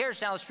out of a carriage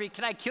down the street.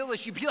 Can I kill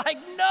this? You'd be like,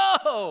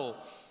 no.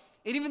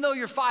 And even though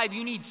you're 5,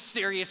 you need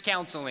serious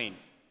counseling.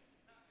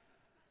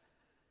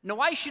 Now,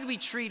 why should we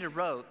treat a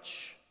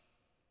roach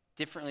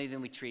differently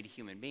than we treat a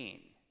human being?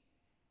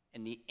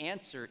 And the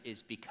answer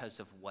is because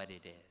of what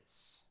it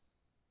is.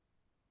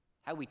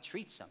 How we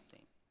treat something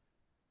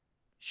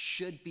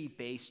should be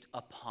based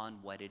upon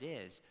what it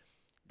is.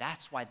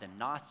 That's why the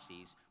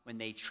Nazis, when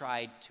they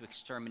tried to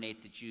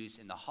exterminate the Jews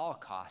in the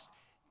Holocaust,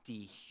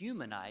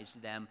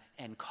 dehumanized them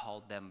and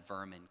called them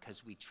vermin,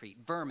 because we treat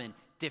vermin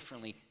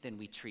differently than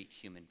we treat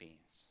human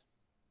beings.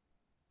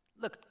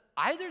 Look,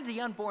 either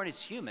the unborn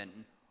is human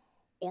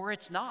or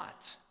it's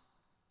not.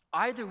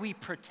 Either we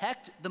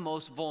protect the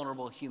most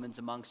vulnerable humans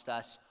amongst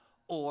us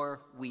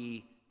or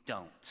we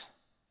don't.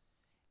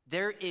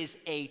 There is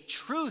a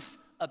truth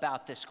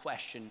about this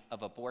question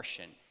of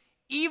abortion.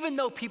 Even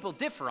though people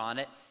differ on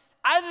it,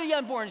 either the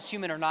unborn is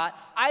human or not,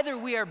 either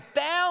we are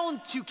bound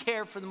to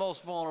care for the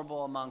most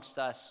vulnerable amongst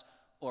us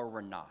or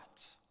we're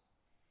not.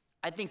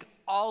 I think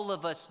all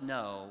of us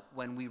know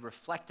when we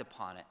reflect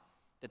upon it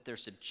that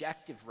there's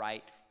objective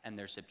right and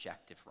there's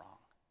objective wrong.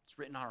 It's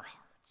written on our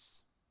hearts.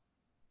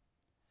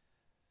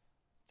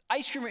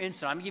 Ice cream or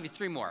insulin? I'm going to give you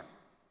 3 more.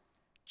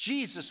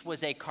 Jesus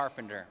was a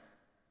carpenter.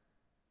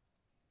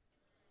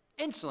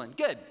 Insulin,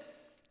 good.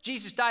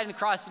 Jesus died on the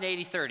cross in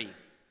AD 30.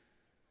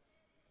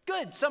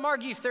 Good. Some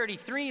argue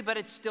 33, but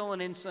it's still an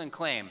insulin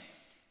claim.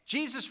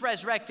 Jesus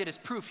resurrected as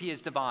proof he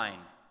is divine.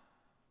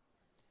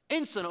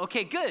 Insulin,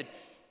 okay, good.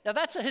 Now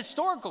that's a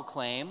historical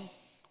claim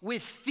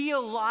with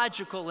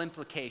theological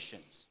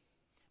implications.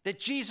 That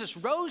Jesus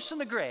rose from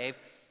the grave,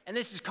 and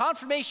this is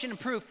confirmation and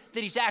proof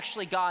that he's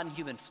actually God in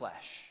human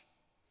flesh.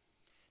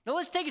 Now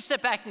let's take a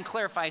step back and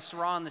clarify so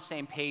we're on the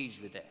same page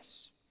with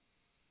this.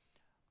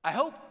 I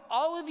hope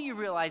all of you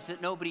realize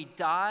that nobody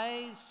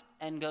dies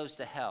and goes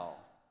to hell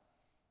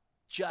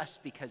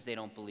just because they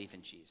don't believe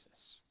in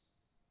Jesus.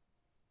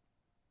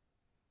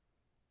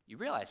 You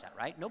realize that,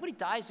 right? Nobody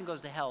dies and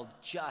goes to hell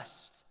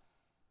just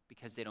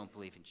because they don't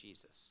believe in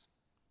Jesus.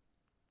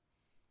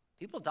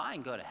 People die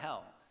and go to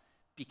hell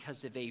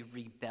because of a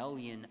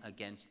rebellion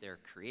against their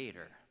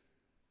Creator,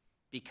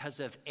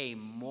 because of a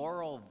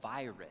moral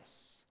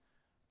virus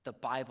the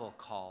Bible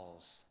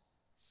calls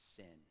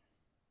sin.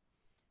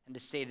 And to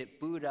say that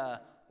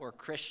Buddha or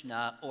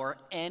Krishna or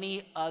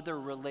any other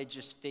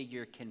religious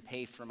figure can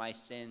pay for my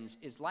sins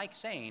is like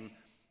saying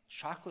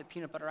chocolate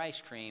peanut butter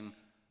ice cream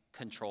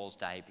controls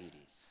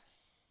diabetes.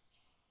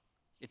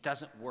 It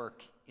doesn't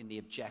work in the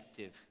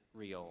objective,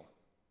 real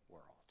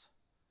world.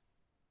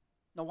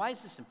 Now, why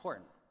is this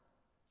important?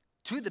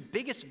 2 of the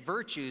biggest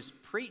virtues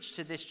preached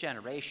to this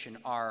generation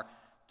are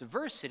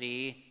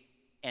diversity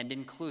and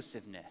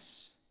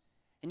inclusiveness.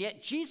 And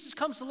yet Jesus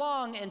comes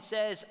along and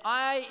says,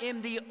 I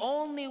am the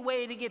only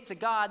way to get to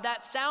God.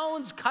 That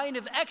sounds kind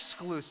of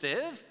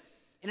exclusive.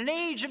 In an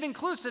age of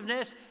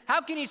inclusiveness, how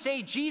can you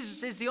say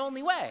Jesus is the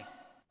only way?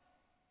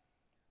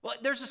 Well,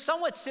 there's a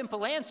somewhat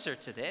simple answer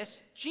to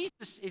this.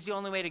 Jesus is the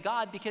only way to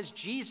God because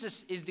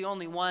Jesus is the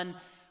only one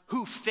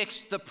who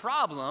fixed the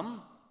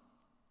problem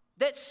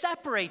that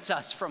separates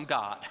us from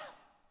God.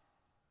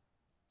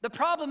 The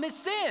problem is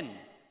sin.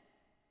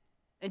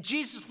 And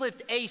Jesus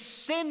lived a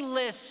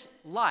sinless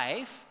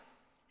life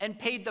and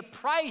paid the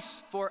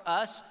price for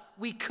us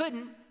we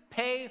couldn't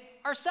pay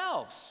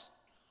ourselves.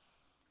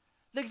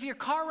 Look, if your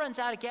car runs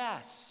out of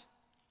gas,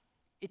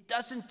 it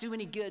doesn't do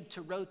any good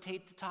to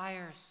rotate the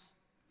tires.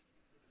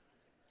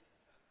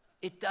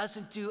 It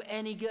doesn't do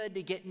any good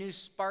to get new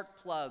spark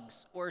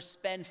plugs or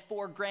spend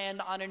 $4,000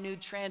 on a new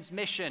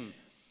transmission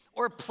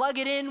or plug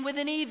it in with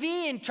an EV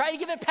and try to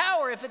give it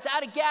power. If it's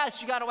out of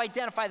gas, you got to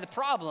identify the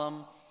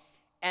problem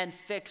and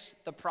fix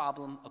the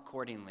problem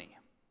accordingly.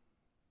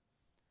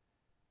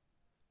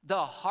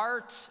 The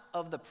heart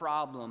of the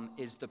problem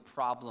is the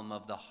problem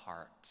of the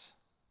heart.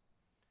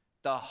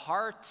 The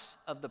heart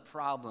of the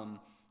problem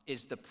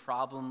is the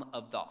problem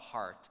of the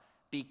heart.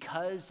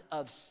 Because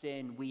of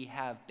sin, we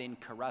have been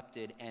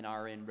corrupted and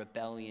are in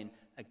rebellion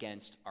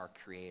against our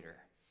Creator.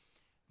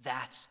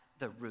 That's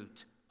the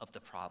root of the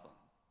problem.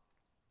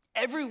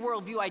 Every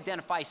worldview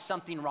identifies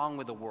something wrong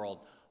with the world.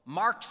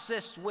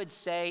 Marxists would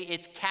say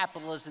it's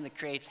capitalism that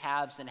creates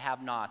haves and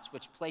have-nots,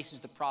 which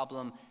places the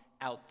problem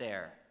out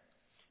there.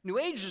 New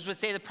Agers would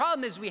say the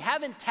problem is we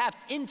haven't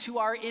tapped into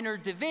our inner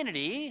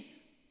divinity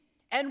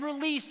and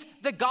released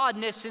the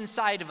godness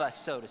inside of us,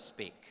 so to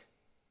speak.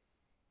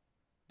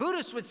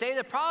 Buddhists would say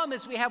the problem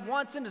is we have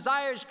wants and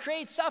desires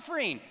create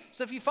suffering.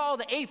 So if you follow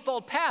the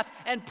eightfold path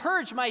and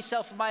purge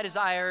myself of my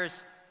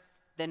desires,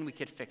 then we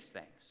could fix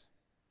things.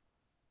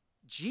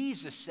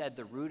 Jesus said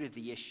the root of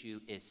the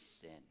issue is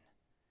sin.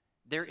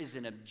 There is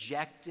an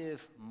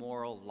objective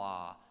moral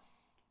law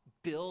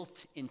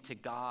built into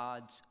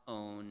God's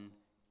own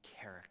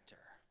character.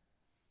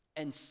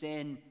 And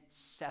sin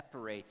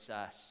separates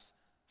us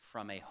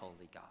from a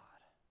holy God.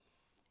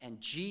 And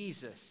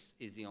Jesus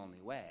is the only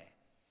way.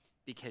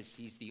 because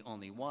he's the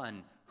only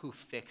one who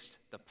fixed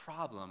the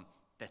problem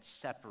that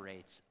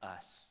separates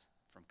us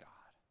from God.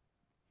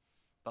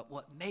 But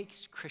what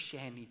makes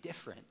Christianity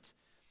different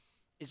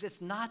is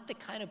it's not the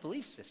kind of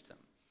belief system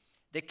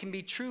that can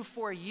be true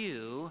for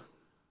you,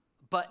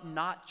 but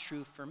not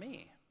true for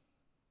me.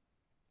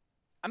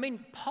 I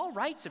mean, Paul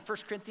writes in 1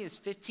 Corinthians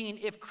 15,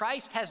 if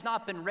Christ has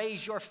not been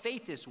raised, your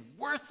faith is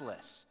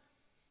worthless.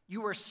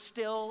 You are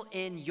still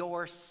in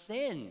your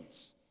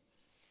sins.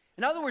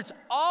 In other words,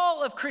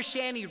 all of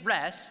Christianity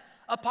rests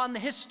upon the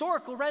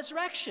historical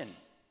resurrection.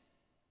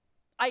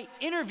 I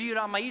interviewed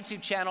on my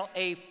YouTube channel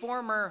a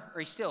former,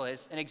 or he still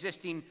is, an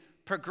existing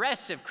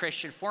progressive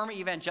Christian, former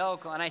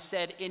evangelical, and I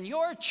said, in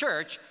your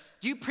church,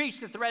 do you preach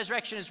that the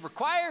resurrection is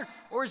required,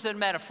 or is it a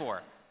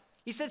metaphor?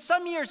 He said,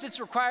 some years it's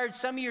required,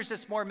 some years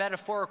it's more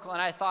metaphorical,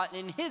 and I thought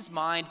in his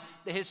mind,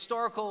 the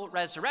historical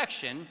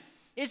resurrection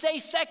is a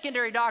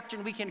secondary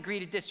doctrine we can agree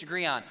to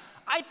disagree on.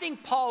 I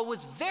think Paul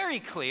was very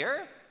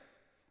clear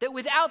that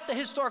without the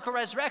historical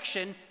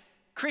resurrection,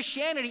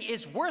 Christianity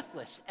is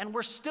worthless, and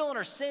we're still in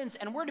our sins,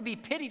 and we're to be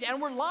pitied,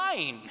 and we're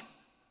lying.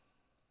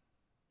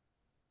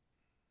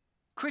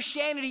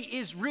 Christianity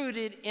is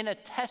rooted in a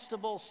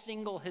testable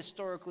single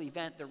historical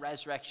event, the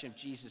resurrection of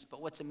Jesus.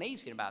 But what's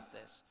amazing about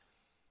this,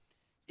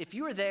 if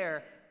you were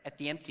there at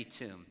the empty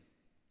tomb,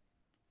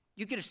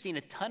 you could have seen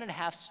 1.5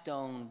 tons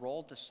stone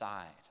rolled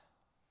aside,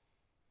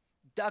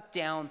 ducked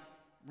down,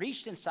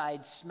 reached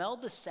inside,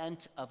 smelled the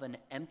scent of an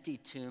empty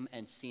tomb,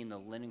 and seen the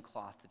linen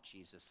cloth of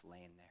Jesus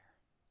laying there.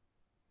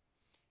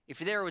 If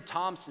you're there with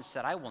Thompson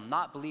said, I will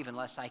not believe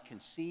unless I can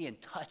see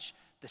and touch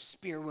the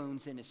spear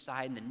wounds in his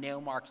side and the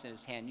nail marks in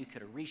his hand, you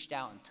could have reached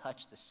out and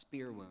touched the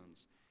spear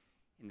wounds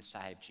in the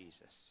side of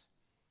Jesus.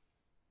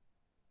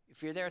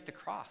 If you're there at the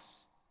cross,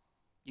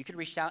 you could have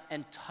reached out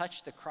and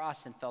touched the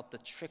cross and felt the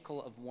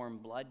trickle of warm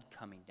blood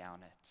coming down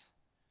it.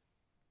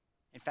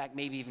 In fact,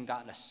 maybe even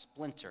gotten a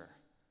splinter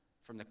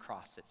from the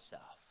cross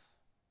itself.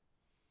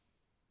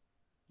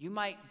 You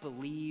might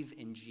believe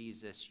in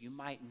Jesus, you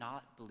might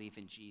not believe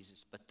in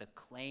Jesus, but the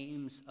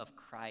claims of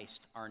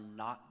Christ are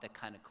not the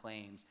kind of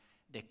claims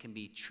that can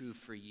be true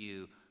for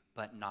you,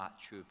 but not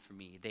true for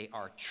me. They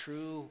are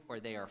true or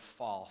they are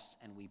false,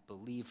 and we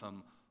believe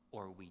them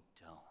or we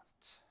don't.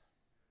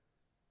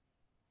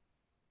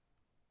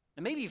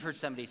 Now, maybe you've heard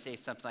somebody say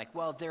something like,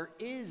 well, there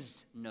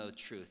is no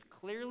truth.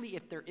 Clearly,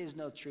 if there is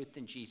no truth,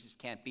 then Jesus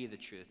can't be the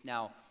truth.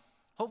 Now,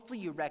 hopefully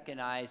you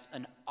recognize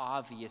an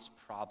obvious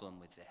problem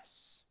with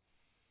this.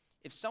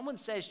 If someone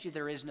says to you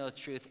there is no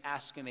truth,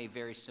 ask them a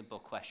very simple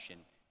question.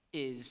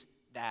 Is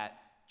that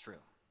true?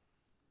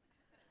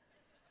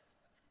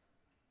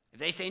 If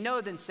they say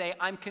no, then say,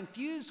 I'm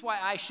confused why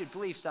I should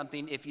believe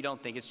something if you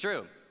don't think it's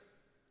true.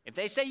 If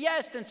they say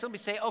yes, then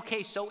somebody say,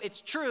 okay, so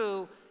it's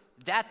true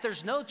that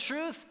there's no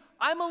truth.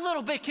 I'm a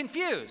little bit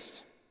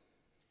confused.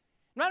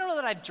 And I don't know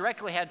that I've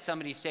directly had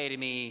somebody say to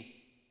me,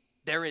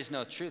 there is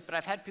no truth, but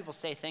I've had people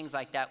say things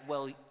like that,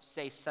 well,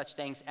 say such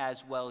things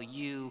as, well,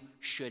 you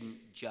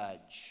shouldn't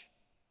judge.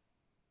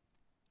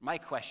 My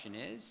question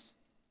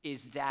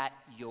is that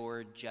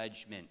your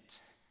judgment?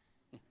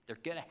 They're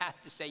going to have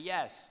to say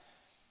yes.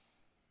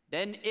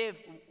 Then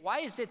why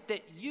is it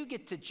that you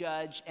get to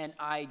judge and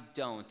I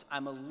don't?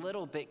 I'm a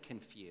little bit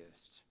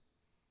confused.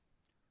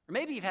 Or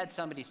maybe you've had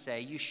somebody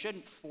say, you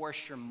shouldn't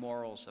force your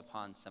morals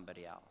upon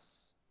somebody else.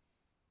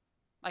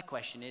 My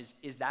question is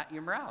that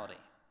your morality?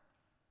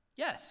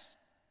 Yes.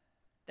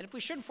 Then if we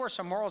shouldn't force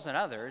our morals on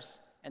others,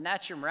 and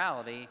that's your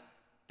morality,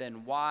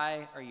 then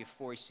why are you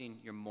forcing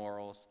your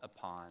morals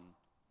upon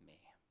me?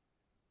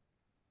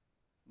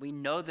 We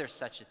know there's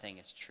such a thing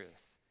as truth.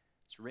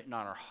 It's written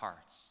on our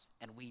hearts,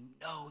 and we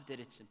know that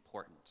it's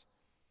important.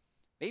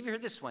 Maybe you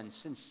heard this one,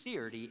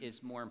 sincerity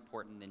is more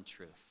important than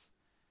truth.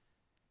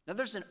 Now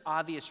there's an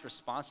obvious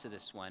response to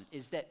this one,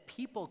 is that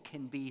people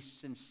can be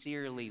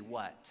sincerely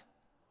what?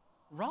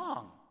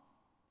 Wrong.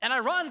 And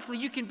ironically,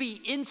 you can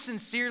be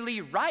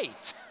insincerely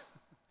right.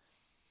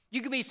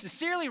 You can be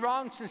sincerely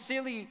wrong,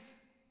 sincerely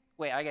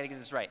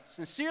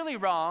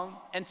wrong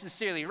and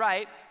sincerely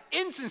right,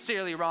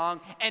 insincerely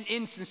wrong and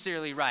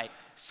insincerely right.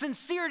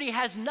 Sincerity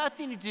has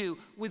nothing to do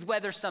with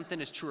whether something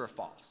is true or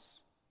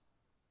false.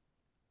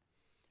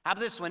 How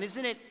about this one?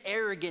 Isn't it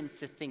arrogant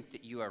to think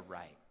that you are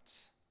right?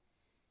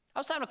 I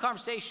was having a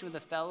conversation with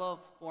a fellow,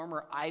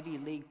 former Ivy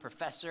League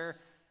professor,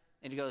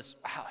 and he goes,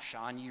 wow,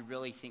 Sean, you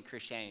really think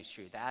Christianity is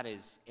true? That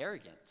is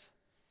arrogant.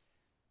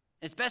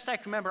 As best I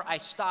can remember, I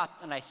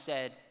stopped and I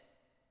said,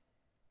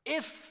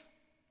 if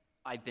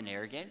I've been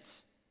arrogant,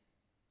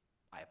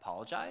 I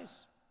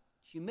apologize.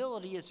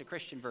 Humility is a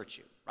Christian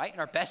virtue, right? In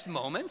our best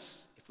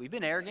moments, if we've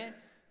been arrogant,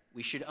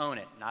 we should own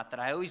it. Not that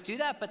I always do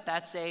that, but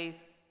that's a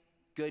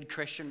good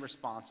Christian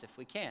response if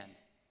we can.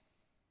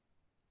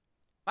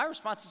 My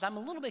response is I'm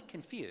a little bit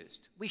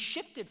confused. We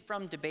shifted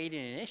from debating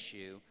an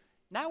issue.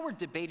 Now we're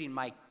debating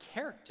my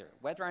character,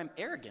 whether I'm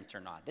arrogant or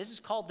not. This is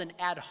called an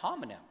ad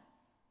hominem.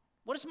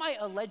 What does my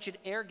alleged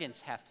arrogance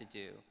have to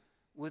do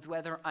with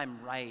whether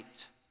I'm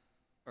right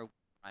or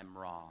I'm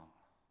wrong?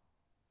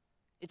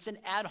 It's an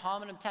ad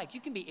hominem attack.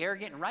 You can be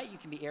arrogant and right, you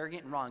can be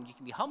arrogant and wrong. You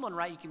can be humble and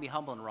right, you can be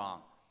humble and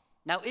wrong.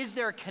 Now, is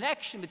there a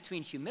connection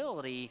between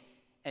humility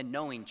and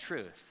knowing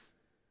truth?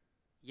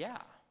 Yeah.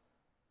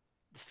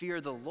 The fear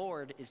of the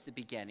Lord is the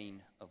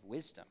beginning of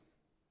wisdom.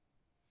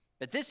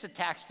 But this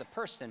attacks the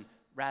person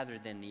rather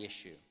than the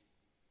issue.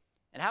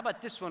 And how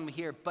about this one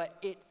here? But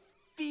it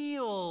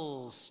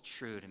feels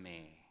true to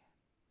me.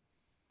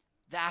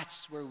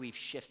 That's where we've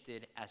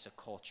shifted as a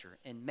culture.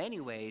 In many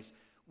ways,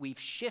 we've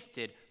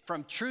shifted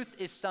from truth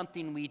is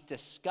something we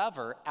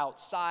discover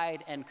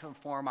outside and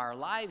conform our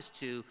lives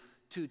to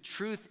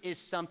truth is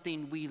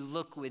something we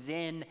look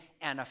within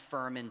and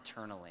affirm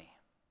internally.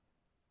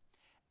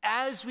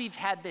 As we've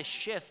had this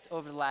shift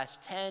over the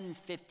last 10,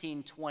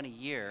 15, 20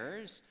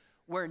 years,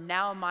 where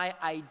now my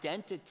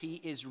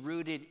identity is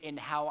rooted in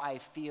how I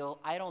feel,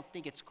 I don't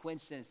think it's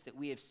coincidence that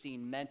we have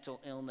seen mental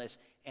illness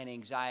and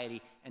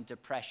anxiety and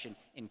depression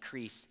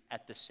increase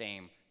at the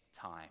same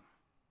time.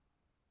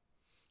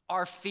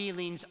 Our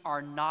feelings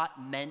are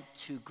not meant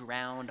to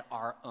ground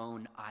our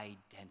own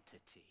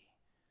identity.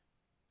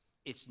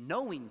 It's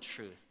knowing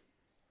truth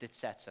that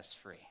sets us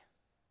free.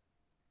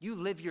 You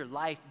live your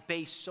life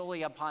based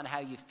solely upon how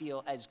you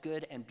feel, as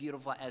good and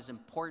beautiful, as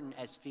important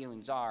as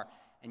feelings are,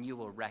 and you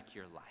will wreck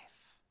your life.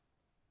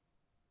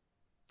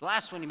 The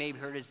last one you may have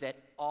heard is that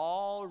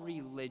all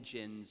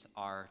religions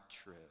are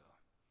true.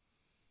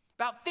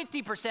 About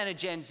 50% of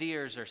Gen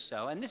Zers or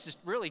so, and this is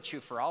really true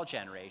for all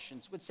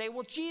generations, would say,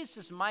 well, Jesus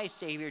is my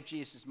Savior,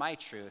 Jesus is my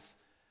truth,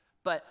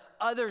 but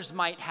others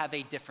might have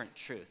a different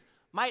truth,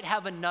 might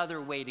have another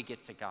way to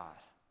get to God.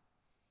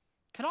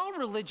 Can all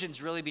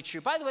religions really be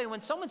true? By the way,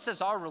 when someone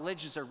says all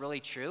religions are really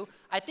true,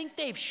 I think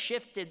they've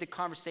shifted the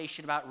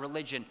conversation about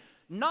religion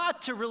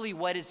not to really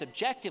what is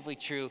objectively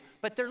true,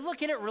 but they're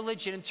looking at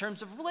religion in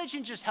terms of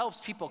religion just helps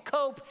people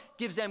cope,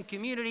 gives them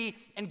community,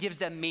 and gives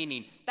them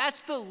meaning.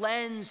 That's the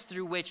lens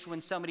through which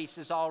when somebody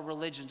says all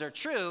religions are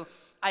true,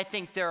 I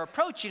think they're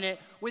approaching it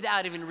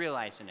without even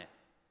realizing it.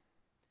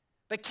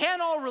 But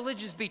can all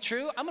religions be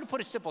true? I'm going to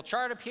put a simple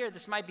chart up here.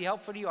 This might be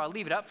helpful to you. I'll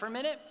leave it up for a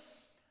minute.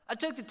 I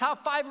took the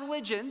top 5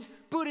 religions,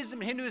 Buddhism,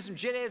 Hinduism,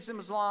 Judaism,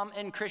 Islam,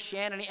 and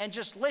Christianity, and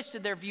just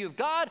listed their view of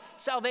God,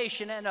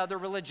 salvation, and other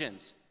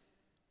religions.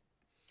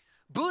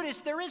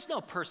 Buddhists, there is no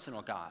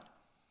personal God.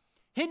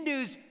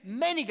 Hindus,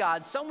 many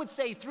gods. Some would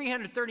say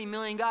 330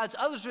 million gods.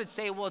 Others would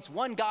say, well, it's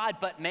one God,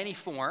 but many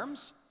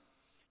forms.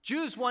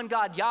 Jews, one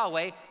God,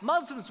 Yahweh.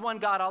 Muslims, one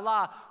God,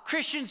 Allah.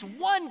 Christians,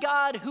 one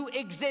God who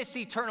exists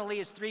eternally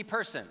as 3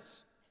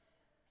 persons.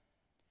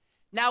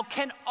 Now,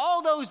 can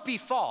all those be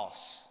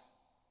false?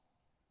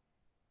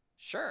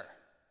 Sure.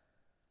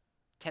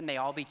 Can they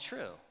all be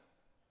true?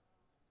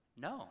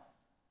 No.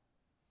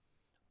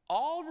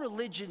 All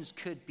religions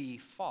could be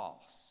false,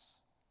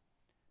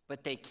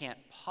 but they can't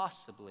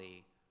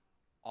possibly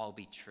all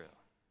be true.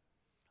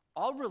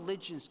 All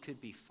religions could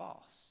be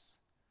false,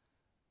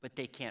 but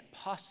they can't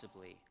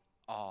possibly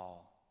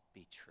all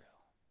be true.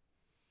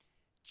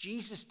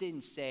 Jesus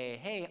didn't say,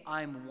 hey,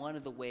 I'm one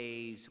of the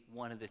ways,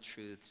 one of the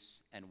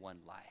truths, and one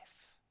life.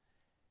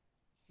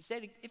 He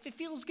said, if it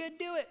feels good,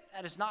 do it.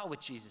 That is not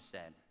what Jesus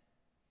said.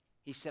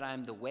 He said,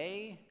 I'm the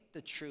way,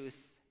 the truth,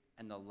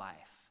 and the life.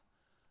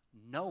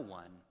 No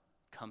one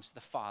comes to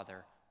the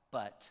Father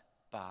but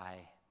by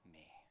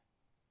me.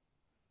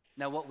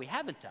 Now, what we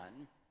haven't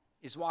done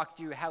is walk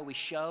through how we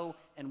show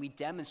and we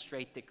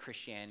demonstrate that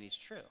Christianity is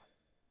true.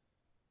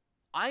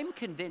 I'm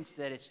convinced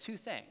that it's 2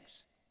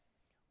 things.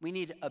 We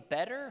need a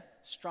better,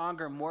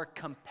 stronger, more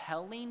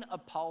compelling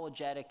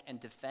apologetic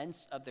and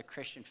defense of the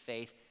Christian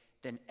faith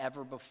than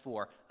ever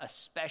before,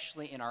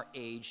 especially in our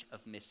age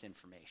of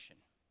misinformation.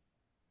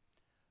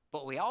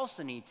 But we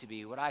also need to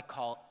be what I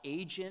call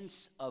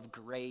agents of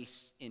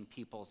grace in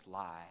people's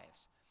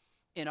lives.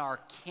 In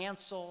our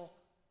cancel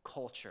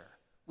culture,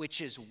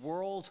 which is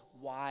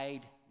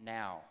worldwide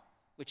now,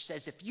 which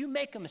says if you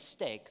make a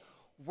mistake,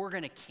 we're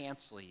going to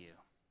cancel you.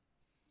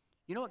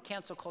 You know what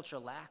cancel culture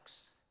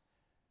lacks?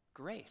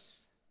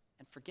 Grace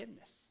and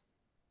forgiveness.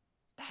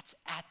 That's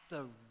at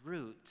the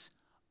root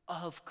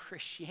of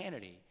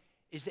Christianity,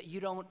 is that you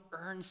don't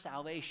earn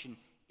salvation.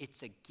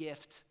 It's a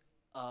gift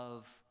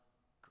of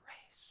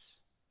grace.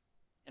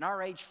 In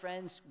our age,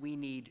 friends, we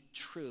need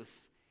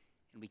truth,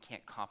 and we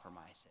can't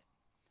compromise it.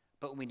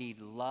 But we need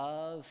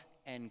love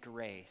and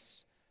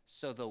grace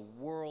so the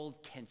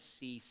world can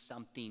see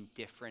something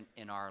different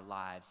in our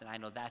lives. And I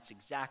know that's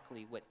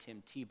exactly what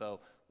Tim Tebow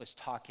was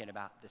talking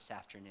about this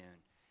afternoon.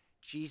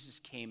 Jesus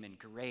came in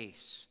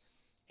grace,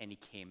 and he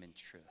came in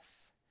truth.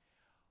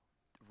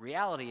 The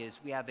reality is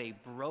we have a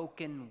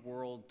broken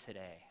world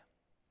today,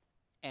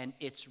 and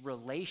it's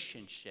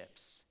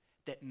relationships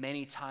that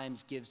many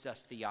times gives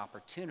us the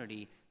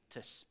opportunity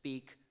to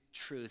speak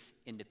truth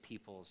into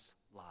people's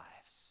lives.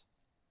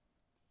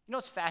 You know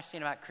what's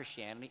fascinating about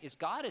Christianity is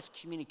God has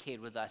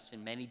communicated with us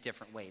in many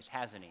different ways,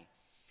 hasn't he?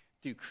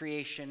 Through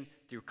creation,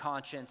 through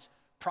conscience,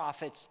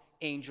 prophets,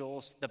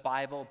 angels, the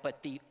Bible,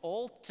 but the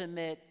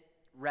ultimate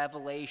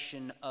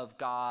revelation of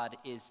God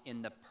is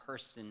in the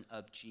person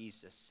of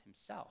Jesus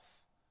himself.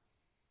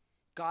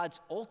 God's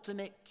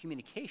ultimate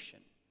communication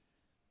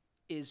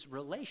is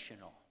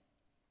relational.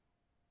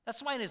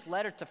 That's why in his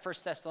letter to 1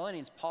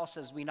 Thessalonians, Paul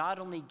says, we not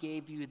only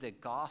gave you the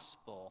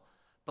gospel,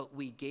 but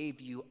we gave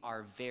you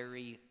our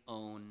very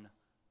own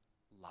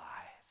lives.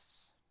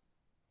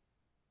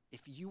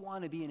 If you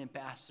want to be an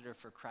ambassador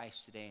for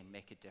Christ today and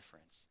make a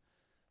difference,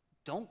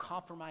 don't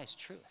compromise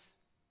truth.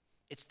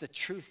 It's the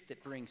truth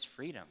that brings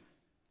freedom.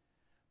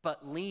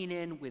 But lean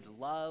in with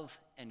love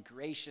and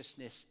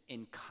graciousness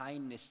and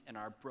kindness in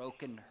our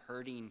broken,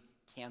 hurting,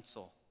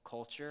 cancel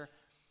culture.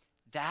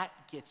 That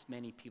gets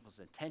many people's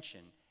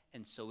attention,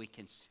 and so we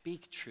can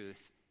speak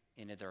truth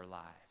into their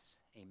lives.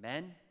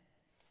 Amen?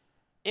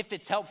 If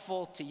it's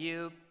helpful to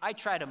you, I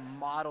try to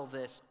model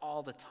this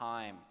all the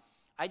time.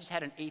 I just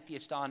had an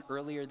atheist on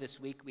earlier this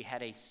week. We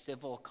had a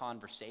civil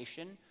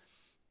conversation.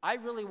 I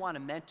really want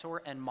to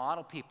mentor and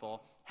model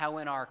people how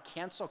in our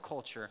cancel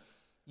culture,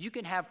 you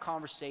can have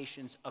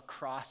conversations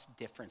across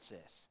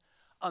differences.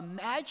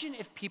 Imagine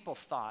if people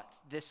thought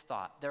this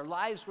thought, their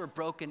lives were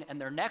broken, and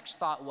their next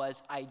thought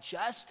was, I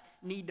just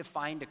need to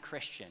find a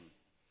Christian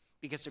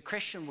because a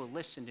Christian will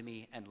listen to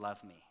me and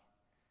love me.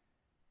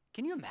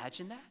 Can you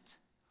imagine that?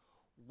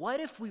 What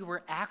if we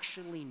were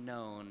actually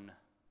known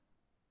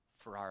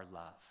for our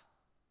love?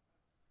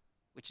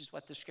 Which is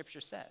what the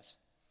scripture says.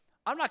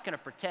 I'm not going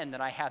to pretend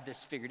that I have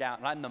this figured out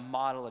and I'm the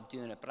model of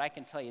doing it, but I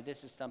can tell you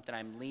this is something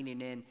I'm leaning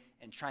in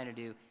and trying to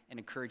do and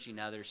encouraging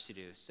others to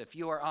do. So if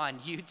you are on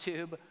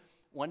YouTube,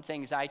 one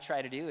thing I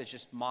try to do is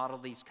just model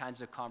these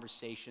kinds of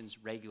conversations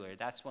regularly.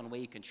 That's one way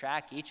you can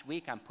track. Each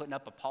week I'm putting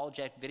up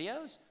apologetic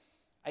videos.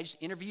 I just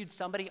interviewed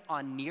somebody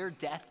on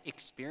near-death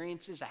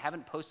experiences. I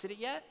haven't posted it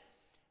yet.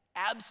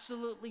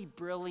 Absolutely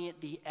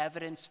brilliant, the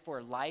evidence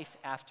for life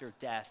after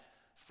death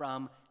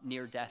from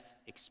near-death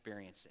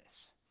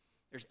experiences.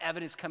 There's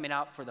evidence coming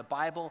out for the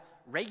Bible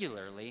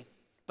regularly,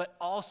 but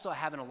also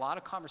having a lot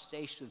of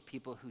conversations with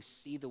people who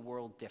see the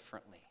world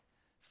differently.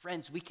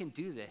 Friends, we can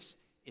do this.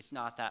 It's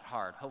not that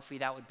hard. Hopefully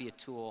that would be a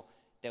tool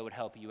that would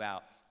help you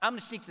out. I'm going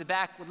to sneak to the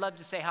back. Would love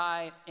to say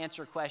hi,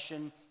 answer a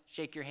question,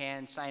 shake your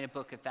hand, sign a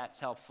book if that's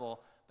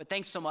helpful. But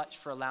thanks so much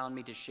for allowing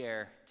me to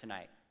share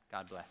tonight.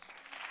 God bless.